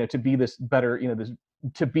 you know, to be this better, you know,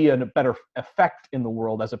 to be a better effect in the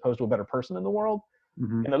world as opposed to a better person in the world.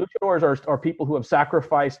 Mm-hmm. And the luchadors are people who have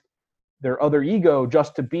sacrificed their other ego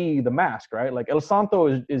just to be the mask, right? Like El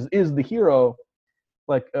Santo is the hero.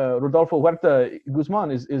 Like Rodolfo Huerta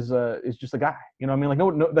Guzman is just a guy, you know what I mean? Like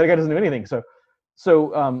no, that guy doesn't do anything.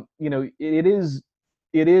 So you know,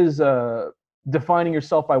 it is defining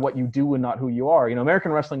yourself by what you do and not who you are. You know,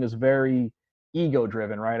 American wrestling is very ego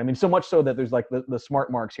driven, right? I mean, so much so that there's like the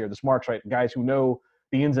smart marks here, the smarts, right? Guys who know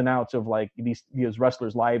the ins and outs of like these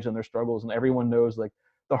wrestlers' lives and their struggles, and everyone knows like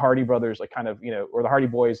the Hardy brothers, like kind of, you know, or the Hardy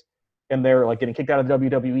Boys, and they're like getting kicked out of the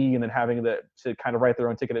WWE and then having to kind of write their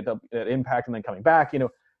own ticket at Impact and then coming back, you know,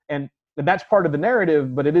 and that's part of the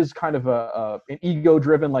narrative, but it is kind of an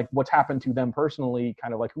ego-driven, like what's happened to them personally,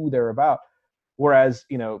 kind of like who they're about. Whereas,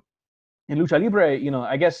 you know, in Lucha Libre, you know,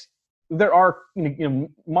 I guess there are, in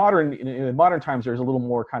modern times, there's a little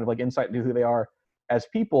more kind of like insight into who they are as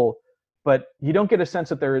people, but you don't get a sense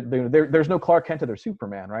that there's no Clark Kent to their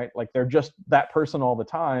Superman, right? Like they're just that person all the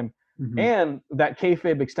time. Mm-hmm. And that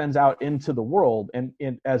kayfabe extends out into the world and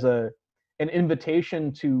as an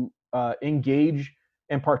invitation to engage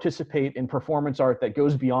and participate in performance art that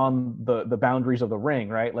goes beyond the boundaries of the ring,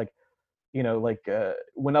 right? Like, you know, like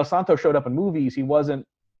when El Santo showed up in movies, he wasn't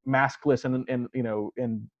maskless and you know,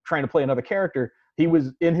 and trying to play another character. He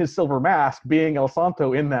was in his silver mask being El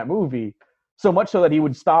Santo in that movie, so much so that he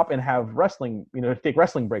would stop and have wrestling, you know, take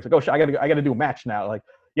wrestling breaks. Like, oh, I gotta do a match now. Like,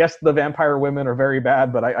 yes, the vampire women are very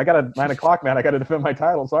bad, but I got a 9 o'clock, man. I got to defend my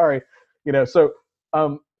title. Sorry, you know. So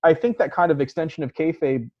I think that kind of extension of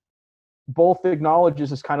kayfabe both acknowledges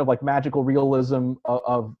this kind of like magical realism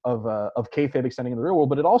of kayfabe extending in the real world,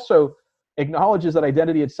 but it also acknowledges that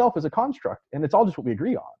identity itself is a construct, and it's all just what we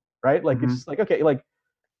agree on, right? Like, it's just like, okay, like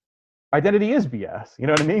identity is BS, you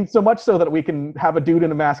know what I mean? So much so that we can have a dude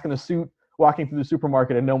in a mask and a suit walking through the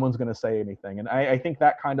supermarket and no one's going to say anything. And I think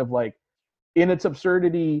that kind of like, in its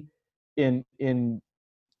absurdity, in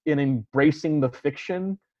embracing the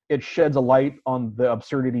fiction, it sheds a light on the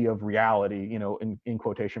absurdity of reality, you know, in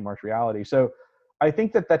quotation marks, reality. So I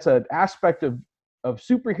think that that's an aspect of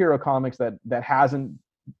superhero comics that hasn't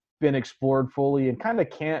been explored fully and kind of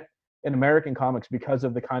can't in American comics because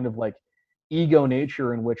of the kind of like ego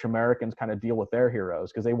nature in which Americans kind of deal with their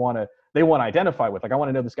heroes, because they want to identify with, like, I want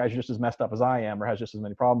to know this guy's just as messed up as I am or has just as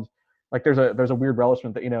many problems. Like there's a weird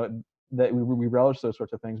relishment that, you know, that we relish those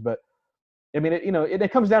sorts of things. But I mean,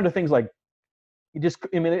 it comes down to things like,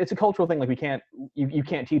 it's a cultural thing. Like you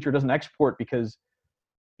can't teach or doesn't export because,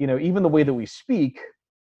 you know, even the way that we speak,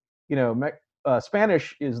 you know,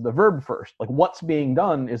 Spanish is the verb first. Like what's being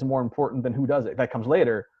done is more important than who does it. That comes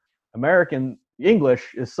later. American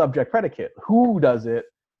English is subject predicate. Who does it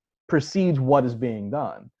precedes what is being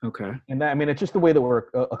done. Okay. And that, I mean, it's just the way that we're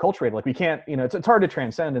acculturated. Like we can't, you know, it's hard to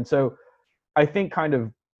transcend. And so I think kind of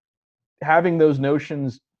having those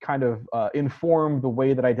notions kind of inform the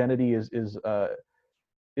way that identity is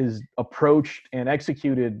approached and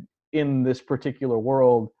executed in this particular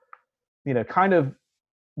world, you know, kind of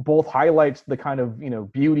both highlights the kind of, you know,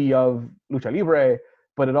 beauty of Lucha Libre,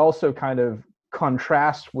 but it also kind of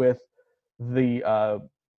contrasts with the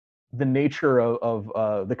nature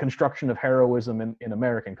of the construction of heroism in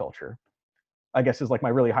American culture, I guess, is like my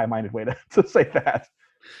really high-minded way to say that.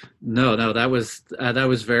 No, that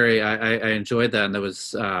was very. I enjoyed that, and that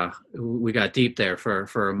was we got deep there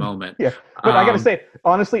for a moment. Yeah, but I gotta say,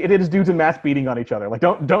 honestly, it is dudes and mass beating on each other. Like,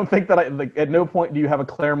 don't think that like at no point do you have a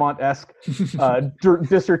Claremont-esque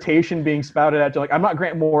dissertation being spouted at you. Like, I'm not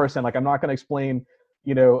Grant Morrison. Like, I'm not gonna explain,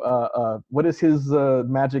 you know, what is his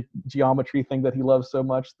magic geometry thing that he loves so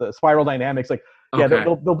much, the spiral dynamics. Like, yeah, okay.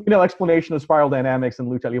 There'll be no explanation of spiral dynamics in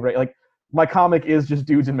Lucha Libre. Like, my comic is just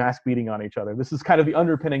dudes in mask beating on each other. This is kind of the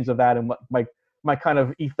underpinnings of that and what my kind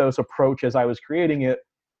of ethos approach as I was creating it.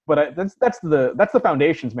 But that's the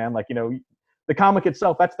foundations, man. Like, you know, the comic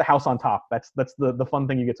itself, that's the house on top. That's the fun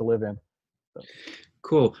thing you get to live in. So.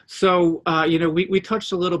 Cool. So, you know, we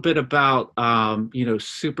touched a little bit about, you know,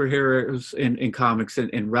 superheroes in comics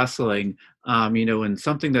and wrestling, you know, and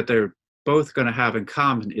something that they're both going to have in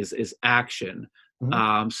common is action.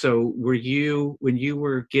 Mm-hmm. So when you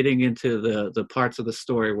were getting into the parts of the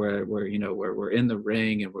story where you know, where we're in the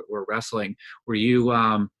ring and we're wrestling, were you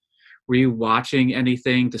watching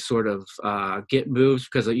anything to sort of get moves?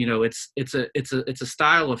 Because, you know, it's a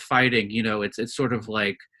style of fighting, you know, it's sort of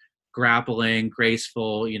like grappling,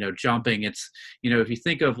 graceful, you know, jumping. It's, you know, if you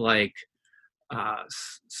think of like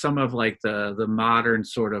some of like the modern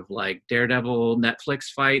sort of like Daredevil Netflix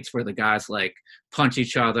fights where the guys like punch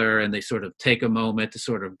each other and they sort of take a moment to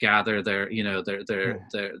sort of gather their, you know,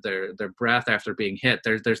 their breath after being hit.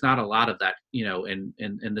 There's not a lot of that, you know, in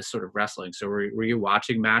this sort of wrestling. So were you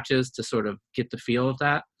watching matches to sort of get the feel of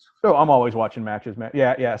that? So I'm always watching matches, man.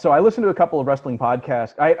 Yeah. So I listen to a couple of wrestling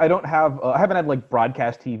podcasts. I don't have, I haven't had like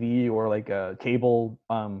broadcast TV or like cable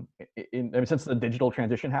since the digital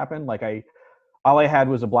transition happened. Like all I had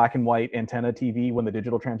was a black and white antenna TV when the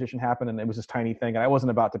digital transition happened, and it was this tiny thing, and I wasn't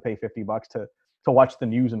about to pay $50 to watch the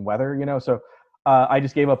news and weather, you know. So I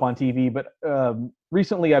just gave up on TV. But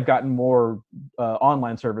recently, I've gotten more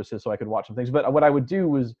online services so I could watch some things. But what I would do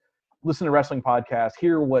was listen to wrestling podcasts,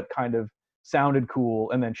 hear what kind of sounded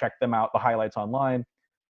cool, and then check them out, the highlights online.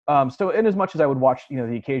 So in as much as I would watch,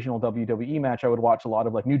 the occasional WWE match, I would watch a lot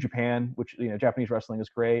of like New Japan, which, Japanese wrestling is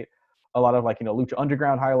great. A lot of like, Lucha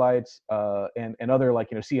Underground highlights, and other like,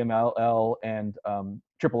 CMLL and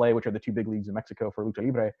AAA, which are the two big leagues in Mexico for Lucha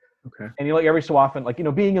Libre. Okay. And like every so often, like,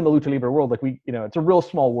 being in the Lucha Libre world, like it's a real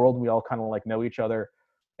small world. We all kind of like know each other.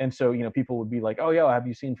 And so, people would be like, oh yeah, have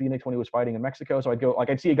you seen Phoenix when he was fighting in Mexico? So I'd go, like,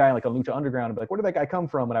 I'd see a guy like a Lucha Underground and be like, where did that guy come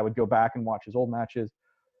from? And I would go back and watch his old matches.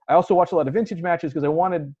 I also watched a lot of vintage matches because I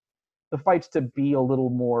wanted the fights to be a little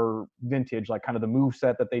more vintage, like kind of the move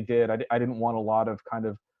set that they did. I didn't want a lot of kind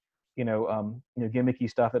of, gimmicky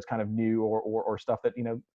stuff that's kind of new or stuff that,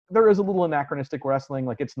 there is a little anachronistic wrestling.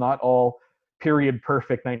 Like, it's not all period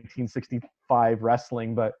perfect 1965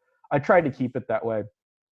 wrestling, but I tried to keep it that way.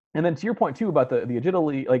 And then to your point too about the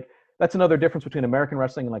agility, like that's another difference between American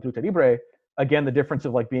wrestling and like Lucha Libre. Again, the difference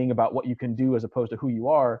of like being about what you can do as opposed to who you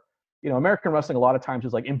are. American wrestling a lot of times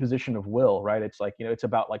is like imposition of will, right? It's like, it's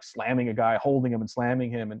about like slamming a guy, holding him and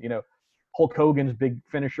slamming him. And, Hulk Hogan's big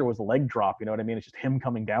finisher was the leg drop. You know what I mean? It's just him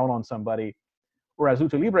coming down on somebody. Whereas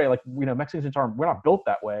Lucha Libre, like, Mexicans we're not built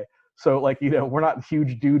that way. So like, we're not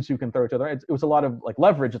huge dudes who can throw each other. It was a lot of like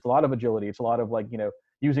leverage. It's a lot of agility. It's a lot of like,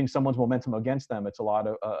 using someone's momentum against them. It's a lot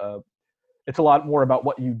of, it's a lot more about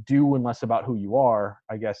what you do and less about who you are,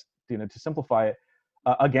 I guess, to simplify it.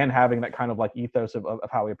 Again, having that kind of like ethos of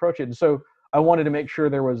how we approach it. And so I wanted to make sure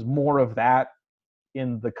there was more of that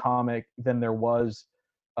in the comic than there was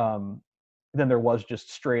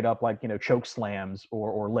just straight up like, choke slams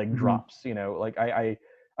or leg drops. Like I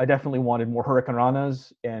definitely wanted more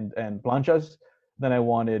hurricanranas and planchas than I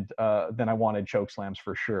wanted choke slams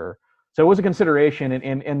for sure. So it was a consideration.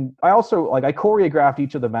 And I also like, I choreographed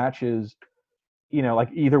each of the matches, like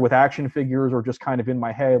either with action figures or just kind of in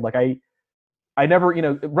my head. Like I never,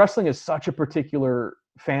 wrestling is such a particular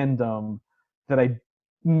fandom that I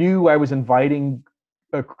knew I was inviting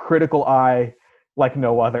a critical eye like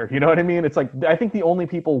no other. You know what I mean? It's like, I think the only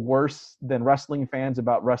people worse than wrestling fans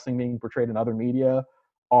about wrestling being portrayed in other media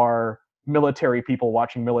are military people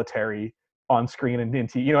watching military on screen and in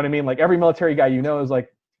TV. You know what I mean? Like every military guy is like,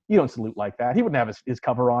 you don't salute like that. He wouldn't have his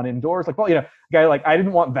cover on indoors. Like, well, guy like, I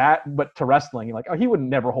didn't want that, but to wrestling, you're like, oh, he would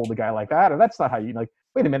never hold a guy like that. Or that's not how you like,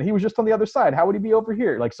 wait a minute, he was just on the other side. How would he be over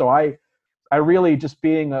here? Like, so I really just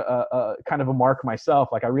being a kind of a mark myself,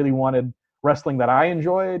 like I really wanted wrestling that I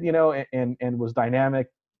enjoyed, and was dynamic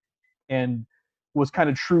and was kind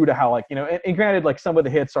of true to how like, and granted, like some of the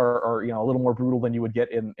hits are a little more brutal than you would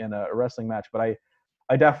get in a wrestling match, but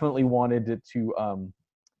I definitely wanted it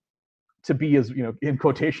to be as, in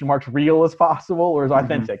quotation marks, real as possible or as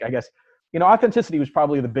authentic. I guess, authenticity was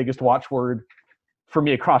probably the biggest watchword for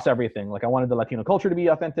me across everything. Like I wanted the Latino culture to be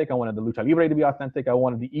authentic. I wanted the Lucha Libre to be authentic. I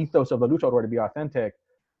wanted the ethos of the luchador to be authentic.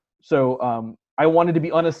 So I wanted to be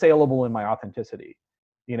unassailable in my authenticity.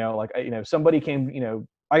 Somebody came,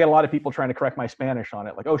 I got a lot of people trying to correct my Spanish on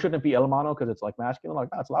it. Like, oh, shouldn't it be El Mano because it's like masculine? Like,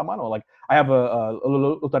 that's La Mano. Like I have a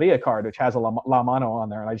Loteria card which has a La Mano on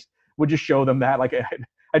there. And I would just show them that. Like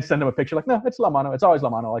I'd send them a picture like, no, it's La Mano. It's always La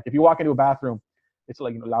Mano. Like if you walk into a bathroom, it's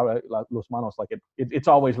like los manos. Like it's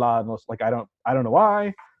always la. Like I don't know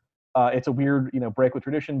why. It's a weird break with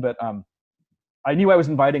tradition, but I knew I was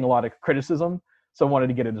inviting a lot of criticism, so I wanted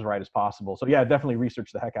to get it as right as possible. So yeah, definitely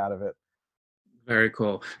researched the heck out of it. Very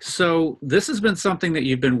cool. So this has been something that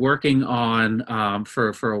you've been working on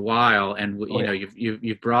for a while, and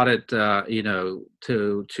you've brought it to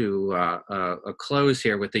a close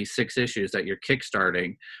here with these 6 issues that you're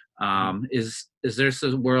kickstarting. Is there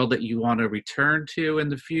a world that you want to return to in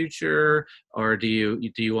the future, or do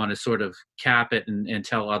you want to sort of cap it and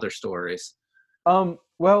tell other stories? Well,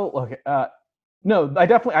 okay. No, I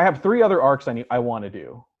have 3 other arcs I want to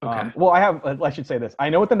do. Okay. Well, I should say this. I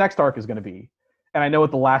know what the next arc is going to be, and I know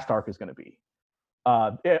what the last arc is going to be.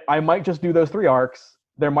 I might just do those 3 arcs.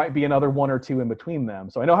 There might be another 1 or 2 in between them.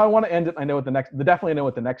 So I know how I want to end it. I know what definitely know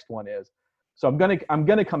what the next one is. So I'm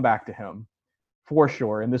gonna come back to him for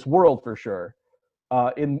sure, in this world for sure.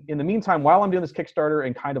 In the meantime, while I'm doing this Kickstarter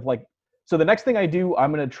and kind of like, so the next thing I do,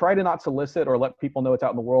 I'm going to try to not solicit or let people know it's out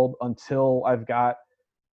in the world until I've got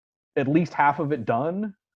at least half of it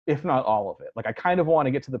done, if not all of it. Like I kind of want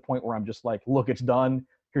to get to the point where I'm just like, look, it's done.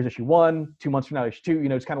 Here's issue 1, 2 months from now, issue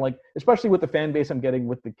 2, it's kind of like, especially with the fan base I'm getting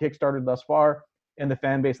with the Kickstarter thus far and the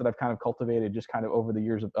fan base that I've kind of cultivated just kind of over the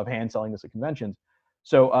years of hand selling this at conventions.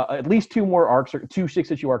 So at least 2 more arcs, or 2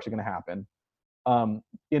 6-issue arcs are going to happen.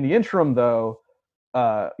 In the interim, though,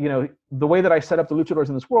 the way that I set up the luchadors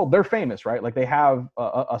in this world, they're famous, right? Like they have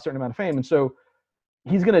a certain amount of fame, and so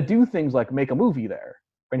he's going to do things like make a movie there,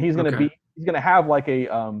 and he's going to have like a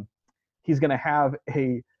he's going to have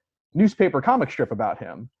a newspaper comic strip about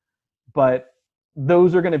him, but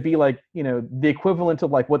those are going to be like, you know, the equivalent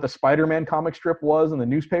of like what the Spider-Man comic strip was in the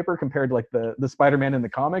newspaper compared to like the Spider-Man in the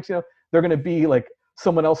comics. You know, they're going to be like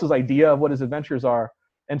someone else's idea of what his adventures are.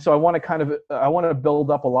 And so I want to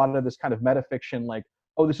build up a lot of this kind of metafiction, like,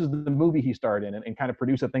 oh, this is the movie he starred in, and kind of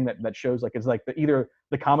produce a thing that shows like it's like either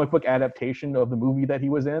the comic book adaptation of the movie that he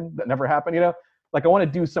was in that never happened, you know. Like I want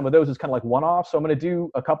to do some of those as kind of like one-offs. So I'm going to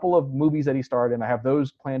do a couple of movies that he starred in. I have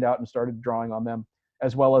those planned out and started drawing on them,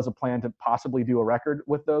 as well as a plan to possibly do a record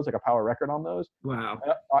with those, like a power record on those. Wow.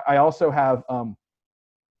 I also have,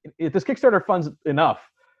 if this Kickstarter funds enough,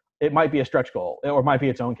 it might be a stretch goal, or it might be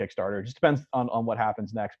its own Kickstarter. It just depends on what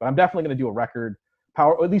happens next. But I'm definitely going to do a record,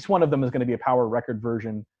 power. At least one of them is going to be a power record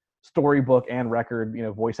version, storybook and record, you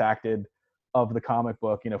know, voice acted, of the comic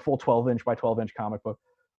book, you know, full 12-inch by 12-inch comic book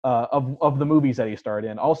of the movies that he starred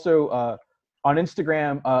in. Also on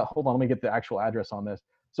Instagram, hold on, let me get the actual address on this.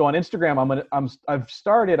 So on Instagram, I've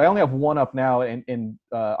started. I only have one up now, and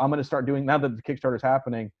I'm gonna start doing, now that the Kickstarter's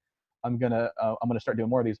happening. I'm gonna start doing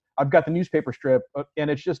more of these. I've got the newspaper strip, and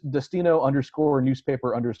it's just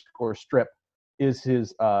Destino_newspaper_strip is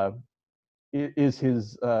the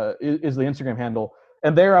Instagram handle.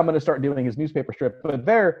 And there I'm gonna start doing his newspaper strip. But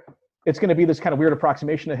there, it's gonna be this kind of weird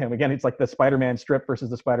approximation of him. Again, it's like the Spider-Man strip versus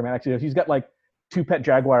the Spider-Man. Actually, he's got like 2 pet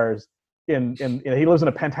jaguars. In he lives in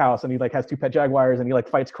a penthouse, and he like has 2 pet jaguars, and he like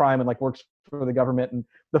fights crime and like works for the government. And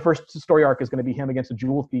the first story arc is going to be him against a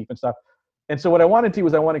jewel thief and stuff. And so what I wanted to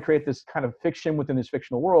was I want to create this kind of fiction within this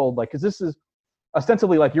fictional world, like, because this is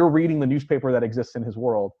ostensibly like you're reading the newspaper that exists in his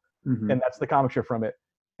world, and that's the comic strip from it.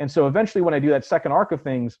 And so eventually, when I do that second arc of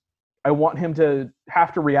things, I want him to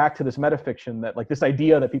have to react to this metafiction, that like this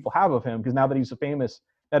idea that people have of him, because now that he's so famous,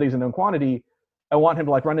 that he's a known quantity, I want him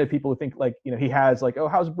to like run into people who think like, you know, he has like, oh,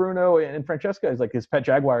 how's Bruno and Francesca? He's like his pet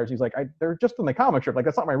jaguars. He's like, they're just in the comic strip. Like,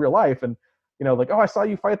 that's not my real life. And, you know, like, oh, I saw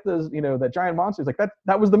you fight those, you know, that giant monster. He's like,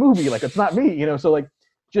 that was the movie. Like, it's not me, you know? So like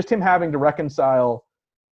just him having to reconcile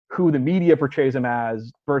who the media portrays him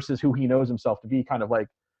as versus who he knows himself to be, kind of like,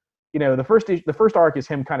 you know, the first arc is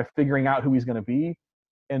him kind of figuring out who he's going to be.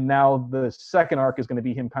 And now the second arc is going to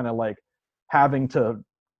be him kind of like having to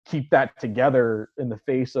keep that together in the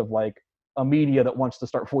face of like a media that wants to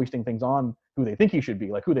start foisting things on who they think he should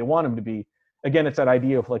be, like who they want him to be. Again, it's that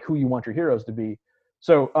idea of like who you want your heroes to be.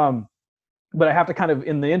 So, but I have to kind of,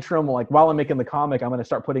 in the interim, like while I'm making the comic, I'm going to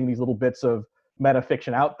start putting these little bits of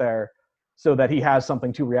metafiction out there so that he has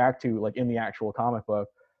something to react to, like in the actual comic book.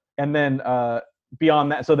 And then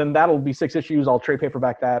beyond that, so then that'll be 6 issues. I'll trade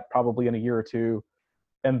paperback that probably in a year or two.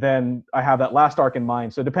 And then I have that last arc in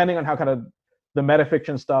mind. So depending on how kind of the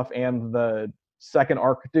metafiction stuff and the second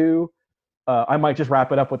arc do, I might just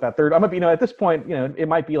wrap it up with that third. I might be, you know, at this point, you know, it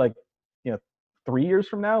might be like, you know, 3 years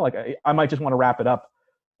from now, like I might just want to wrap it up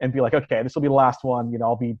and be like, okay, this will be the last one. You know,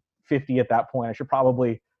 I'll be 50 at that point. I should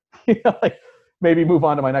probably, you know, like maybe move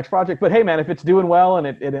on to my next project. But hey, man, if it's doing well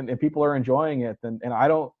and and people are enjoying it, then, and I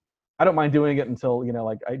don't mind doing it until, you know,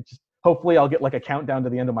 like hopefully I'll get like a countdown to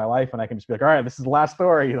the end of my life, and I can just be like, all right, this is the last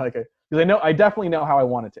story. Like, because I definitely know how I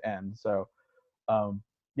want it to end. So,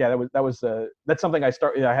 yeah, that's something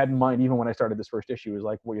I had in mind even when I started this first issue, is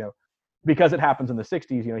like, well, you know, because it happens in the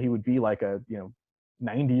 60s, you know, he would be like a, you know,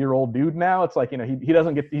 90-year-old dude now. It's like, you know,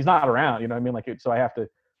 he's not around, you know what I mean? Like, so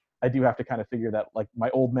I do have to kind of figure that, like, my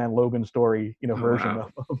old man Logan story, you know, version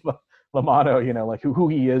of LaManno, you know, like who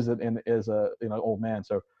he is and is a, you know, old man.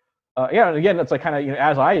 So, yeah, and again, it's like kind of, you know,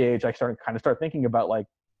 as I age, I start thinking about like,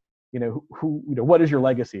 you know, who, you know, what is your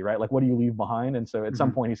legacy, right? Like, what do you leave behind? And so at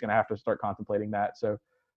some point he's going to have to start contemplating that. So,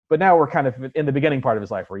 but now we're kind of in the beginning part of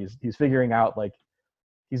his life where he's figuring out, like,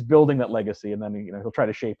 he's building that legacy, and then, you know, he'll try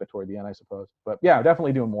to shape it toward the end, I suppose. But yeah,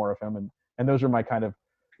 definitely doing more of him, and those are my kind of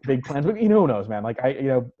big plans. But, you know, who knows, man? Like,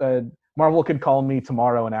 Marvel could call me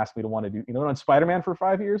tomorrow and ask me to want to do, you know, on Spider-Man for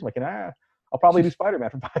 5 years. I'm like, I'll probably do Spider-Man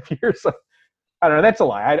for 5 years. So, I don't know. That's a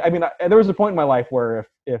lie. I mean, there was a point in my life where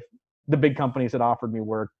if the big companies had offered me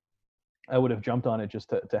work, I would have jumped on it just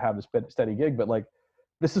to have a steady gig. But like,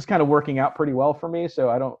 this is kind of working out pretty well for me. So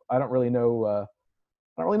I don't really know.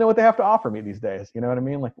 I don't really know what they have to offer me these days. You know what I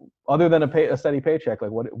mean? Like, other than a steady paycheck,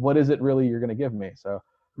 like what is it really you're going to give me? So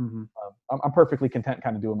I'm perfectly content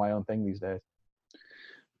kind of doing my own thing these days.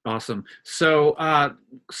 Awesome. So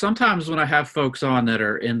sometimes when I have folks on that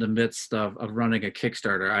are in the midst of running a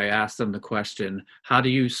Kickstarter, I ask them the question, how do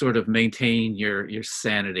you sort of maintain your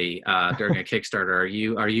sanity during a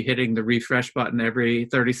Kickstarter? Are you hitting the refresh button every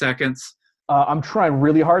 30 seconds? I'm trying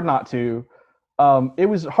really hard not to. It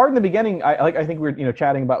was hard in the beginning. I think we were, you know,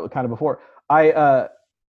 chatting about kind of before. I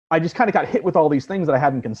just kind of got hit with all these things that I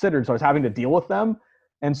hadn't considered, so I was having to deal with them.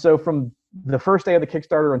 And so from the first day of the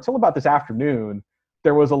Kickstarter until about this afternoon,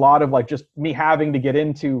 there was a lot of like just me having to get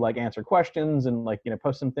into like answer questions and like,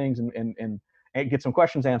 post some things and get some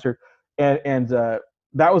questions answered. And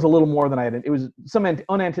that was a little more than I had. It was some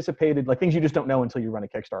unanticipated, like things you just don't know until you run a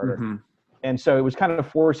Kickstarter. Mm-hmm. And so it was kind of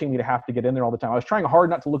forcing me to have to get in there all the time. I was trying hard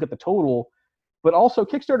not to look at the total, but also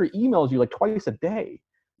Kickstarter emails you like twice a day.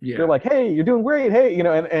 Yeah. They're like, hey, you're doing great. Hey,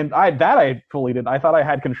 and I fully did. I thought I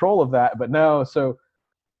had control of that, but no. So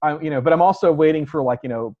but I'm also waiting for like,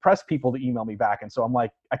 press people to email me back. And so I'm like,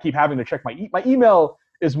 I keep having to check my email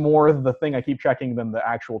is more the thing I keep checking than the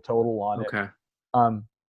actual total on it.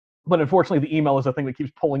 But unfortunately the email is the thing that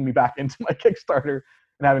keeps pulling me back into my Kickstarter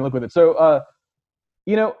and having a look with it. So,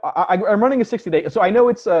 I'm running a 60-day. So I know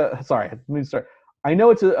it's sorry, let me start. I know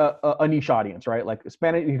it's a niche audience, right? Like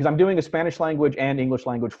Spanish, because I'm doing a Spanish language and English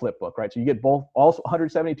language flip book, right? So you get both, all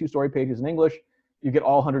 172 story pages in English, you get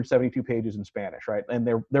all 172 pages in Spanish, right? And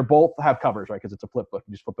they're both have covers, right? Because it's a flip book.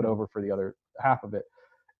 You just flip it over for the other half of it.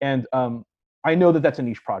 And I know that that's a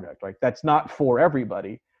niche project, right? That's not for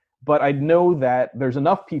everybody, but I know that there's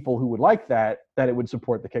enough people who would like that it would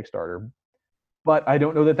support the Kickstarter. But I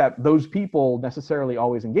don't know that those people necessarily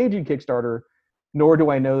always engage in Kickstarter, nor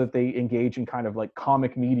do I know that they engage in kind of like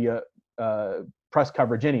comic media press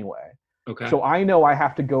coverage anyway. Okay. So I know I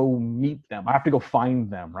have to go meet them. I have to go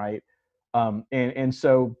find them, right? And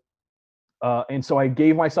so I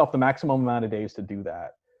gave myself the maximum amount of days to do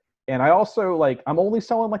that. And I also I'm only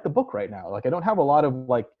selling like the book right now. Like I don't have a lot of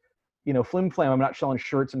like, flim flam. I'm not selling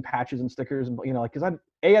shirts and patches and stickers and because I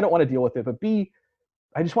don't want to deal with it, but B,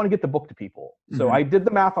 I just want to get the book to people. So I did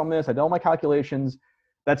the math on this. I did all my calculations.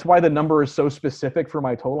 That's why the number is so specific for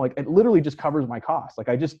my total. Like it literally just covers my costs. Like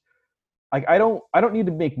I don't need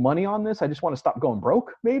to make money on this. I just want to stop going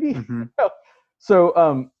broke, maybe. Mm-hmm.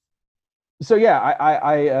 So yeah,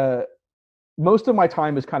 I most of my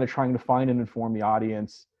time is kind of trying to find and inform the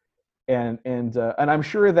audience, and I'm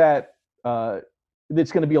sure that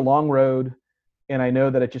it's going to be a long road, and I know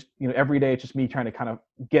that it just every day it's just me trying to kind of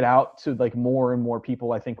get out to like more and more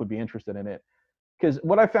people I think would be interested in it, because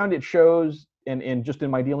what I found it shows and just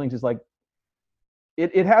in my dealings is like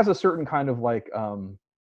it has a certain kind of like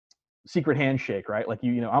secret handshake, right? Like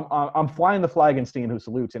I'm flying the flag and seeing who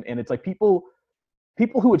salutes, and it's like people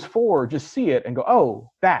who it's for just see it and go, oh,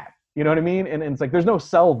 that, you know what I mean? And it's like, there's no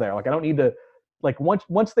sell there. Like, I don't need to, like, once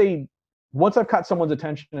I've caught someone's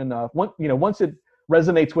attention enough, once it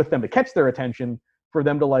resonates with them to catch their attention, for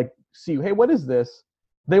them to like see, hey, what is this?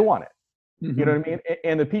 They want it. Mm-hmm. You know what I mean?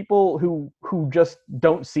 And the people who just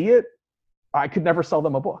don't see it, I could never sell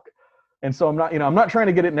them a book. And so I'm not trying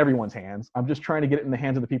to get it in everyone's hands. I'm just trying to get it in the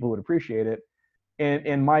hands of the people who would appreciate it.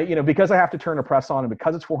 And my, because I have to turn a press on and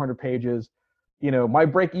because it's 400 pages, my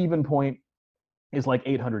break-even point is like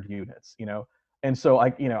 800 units, and so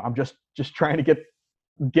I'm just trying to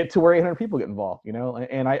get to where 800 people get involved,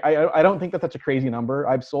 and I don't think that's a crazy number.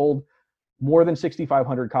 I've sold more than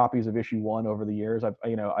 6,500 copies of issue 1 over the years.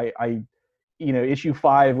 Issue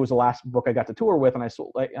 5 was the last book I got to tour with, and I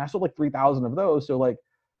sold like 3,000 of those. So like,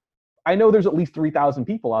 I know there's at least 3,000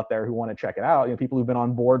 people out there who want to check it out. People who've been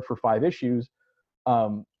on board for 5 issues.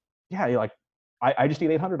 I just need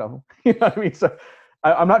 800 of them. You know what I mean? So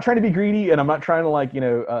I'm not trying to be greedy, and I'm not trying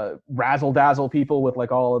to razzle dazzle people with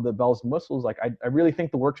like all of the bells and whistles. Like I really think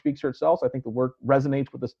the work speaks for itself. I think the work resonates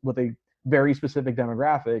with a very specific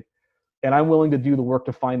demographic, and I'm willing to do the work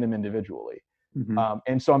to find them individually. Mm-hmm.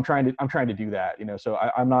 And so I'm trying to do that. So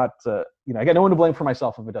I'm not I got no one to blame for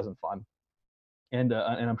myself if it doesn't fun, and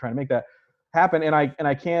I'm trying to make that happen. And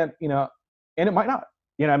I can't and it might not.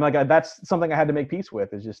 I'm like that's something I had to make peace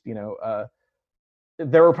with. Is just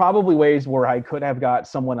there were probably ways where I could have got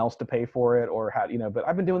someone else to pay for it or had, but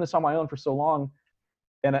I've been doing this on my own for so long,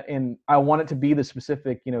 and I want it to be the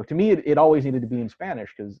specific, to me, it always needed to be in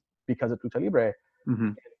Spanish because it's Lucha Libre.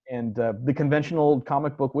 Mm-hmm. And the conventional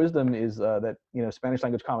comic book wisdom is that, Spanish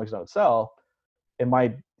language comics don't sell. And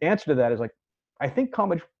my answer to that is like, I think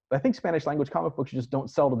Spanish language comic books just don't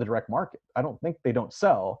sell to the direct market. I don't think they don't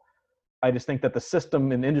sell. I just think that the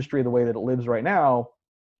system and industry, the way that it lives right now,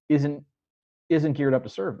 isn't geared up to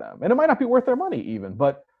serve them. And it might not be worth their money even,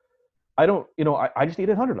 but I don't, I just need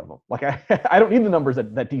 800 of them. Like I don't need the numbers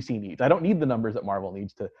that DC needs. I don't need the numbers that Marvel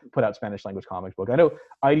needs to put out Spanish language comic book. I know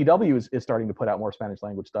IDW is starting to put out more Spanish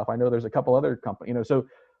language stuff. I know there's a couple other companies, so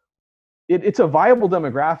it's a viable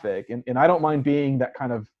demographic, and I don't mind being that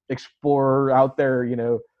kind of explorer out there,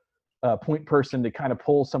 point person to kind of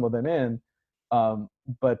pull some of them in.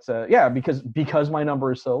 Because my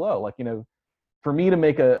number is so low, like, for me to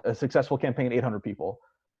make a successful campaign, 800 people,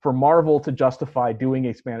 for Marvel to justify doing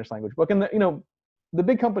a Spanish language book. And, the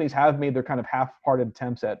big companies have made their kind of half-hearted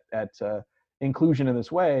attempts at inclusion in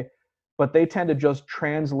this way, but they tend to just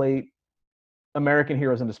translate American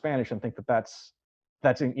heroes into Spanish and think that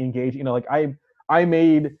that's engaging. You know, like I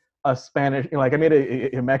made a Spanish, you know, like I made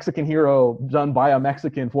a Mexican hero done by a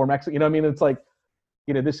Mexican for Mexico. You know what I mean? It's like,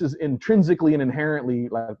 you know, this is intrinsically and inherently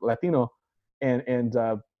Latino, and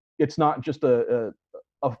it's not just a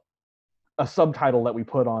subtitle that we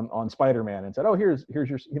put on Spider-Man and said, oh, here's your,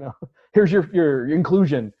 you know, here's your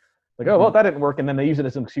inclusion. Like, oh, well, that didn't work, and then they use it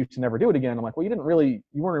as an excuse to never do it again. I'm like, well, you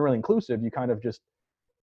weren't really inclusive. You kind of just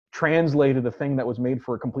translated a thing that was made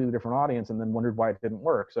for a completely different audience and then wondered why it didn't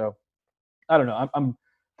work. So I don't know. I'm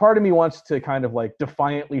part of me wants to kind of like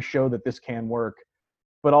defiantly show that this can work,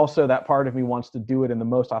 but also that part of me wants to do it in the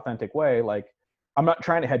most authentic way. Like, I'm not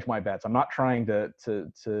trying to hedge my bets. I'm not trying to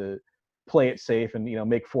play it safe and, you know,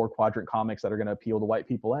 make 4-quadrant comics that are going to appeal to white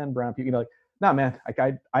people and brown people. You know, like, nah, man,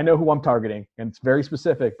 like I know who I'm targeting, and it's very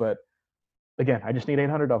specific, but again, I just need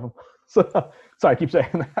 800 of them. So sorry, I keep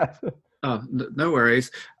saying that. Oh, no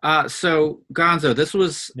worries. So Gonzo, this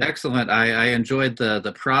was excellent. I enjoyed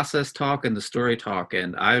the process talk and the story talk,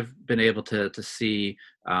 and I've been able to see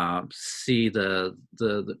a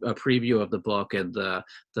preview of the book, and the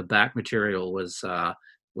back material was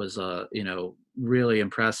you know, really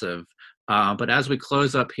impressive. But as we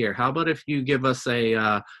close up here, how about if you give us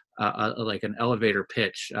a like an elevator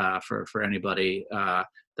pitch for anybody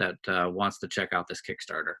that wants to check out this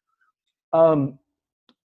Kickstarter?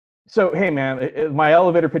 So, hey, man, my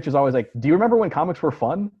elevator pitch is always like, do you remember when comics were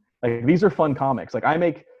fun? Like, these are fun comics. Like, I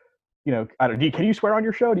make, you know, I don't know, can you swear on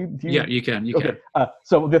your show? Do you Yeah, you can. You okay. can.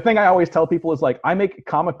 So the thing I always tell people is like, I make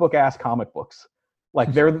comic book ass comic books.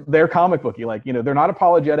 Like, they're comic booky. Like, you know, they're not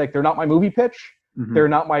apologetic. They're not my movie pitch. Mm-hmm. They're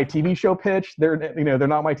not my TV show pitch. They're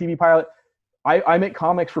not my TV pilot. I make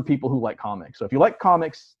comics for people who like comics. So if you like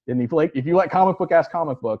comics, and if you like comic book ass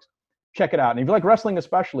comic books, check it out. And if you like wrestling,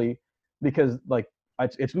 especially, because like,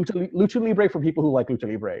 it's lucha libre for people who like lucha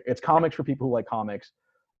libre. It's comics for people who like comics,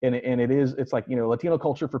 and it's like, you know, Latino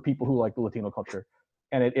culture for people who like the Latino culture,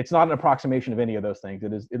 and it's not an approximation of any of those things.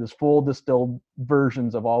 It is full distilled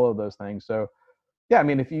versions of all of those things. So yeah, I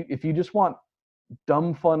mean, if you just want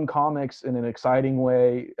dumb fun comics in an exciting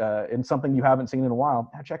way, in something you haven't seen in a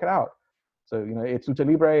while, check it out. So, you know, it's lucha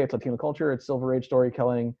libre, it's Latino culture, it's Silver Age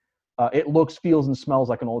storytelling. It looks, feels, and smells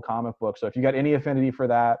like an old comic book. So if you got any affinity for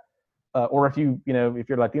that, or if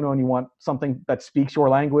you're Latino and you want something that speaks your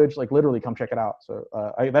language, like literally come check it out. So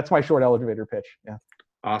that's my short elevator pitch. Yeah.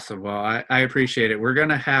 Awesome. Well, I appreciate it. We're going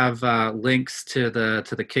to have links to the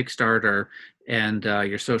Kickstarter and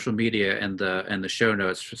your social media and the show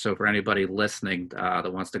notes. So for anybody listening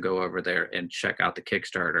that wants to go over there and check out the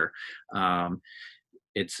Kickstarter,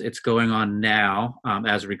 it's going on now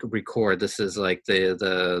as we record. This is like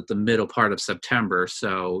the middle part of September.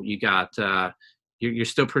 So you got you're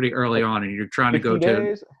still pretty early on, and you're trying to go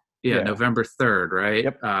days. to November 3rd, right?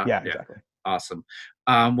 Yep. Yeah, exactly. Awesome.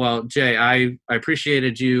 Well, Jay, I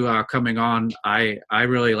appreciated you coming on. I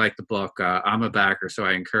really like the book. I'm a backer, so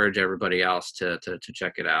I encourage everybody else to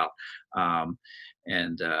check it out.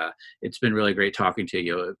 And it's been really great talking to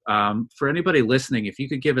you. For anybody listening, if you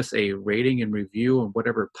could give us a rating and review on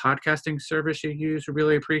whatever podcasting service you use, we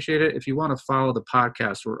really appreciate it. If you want to follow the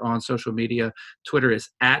podcast, we're on social media. Twitter is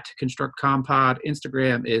 @ConstructCompod.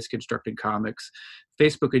 Instagram is Constructing Comics.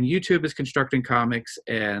 Facebook and YouTube is Constructing Comics.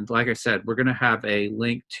 And like I said, we're going to have a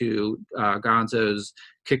link to Gonzo's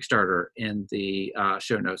Kickstarter in the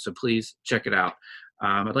show notes. So please check it out.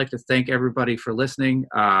 I'd like to thank everybody for listening.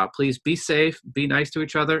 Please be safe, be nice to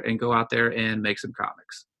each other, and go out there and make some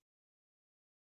comics.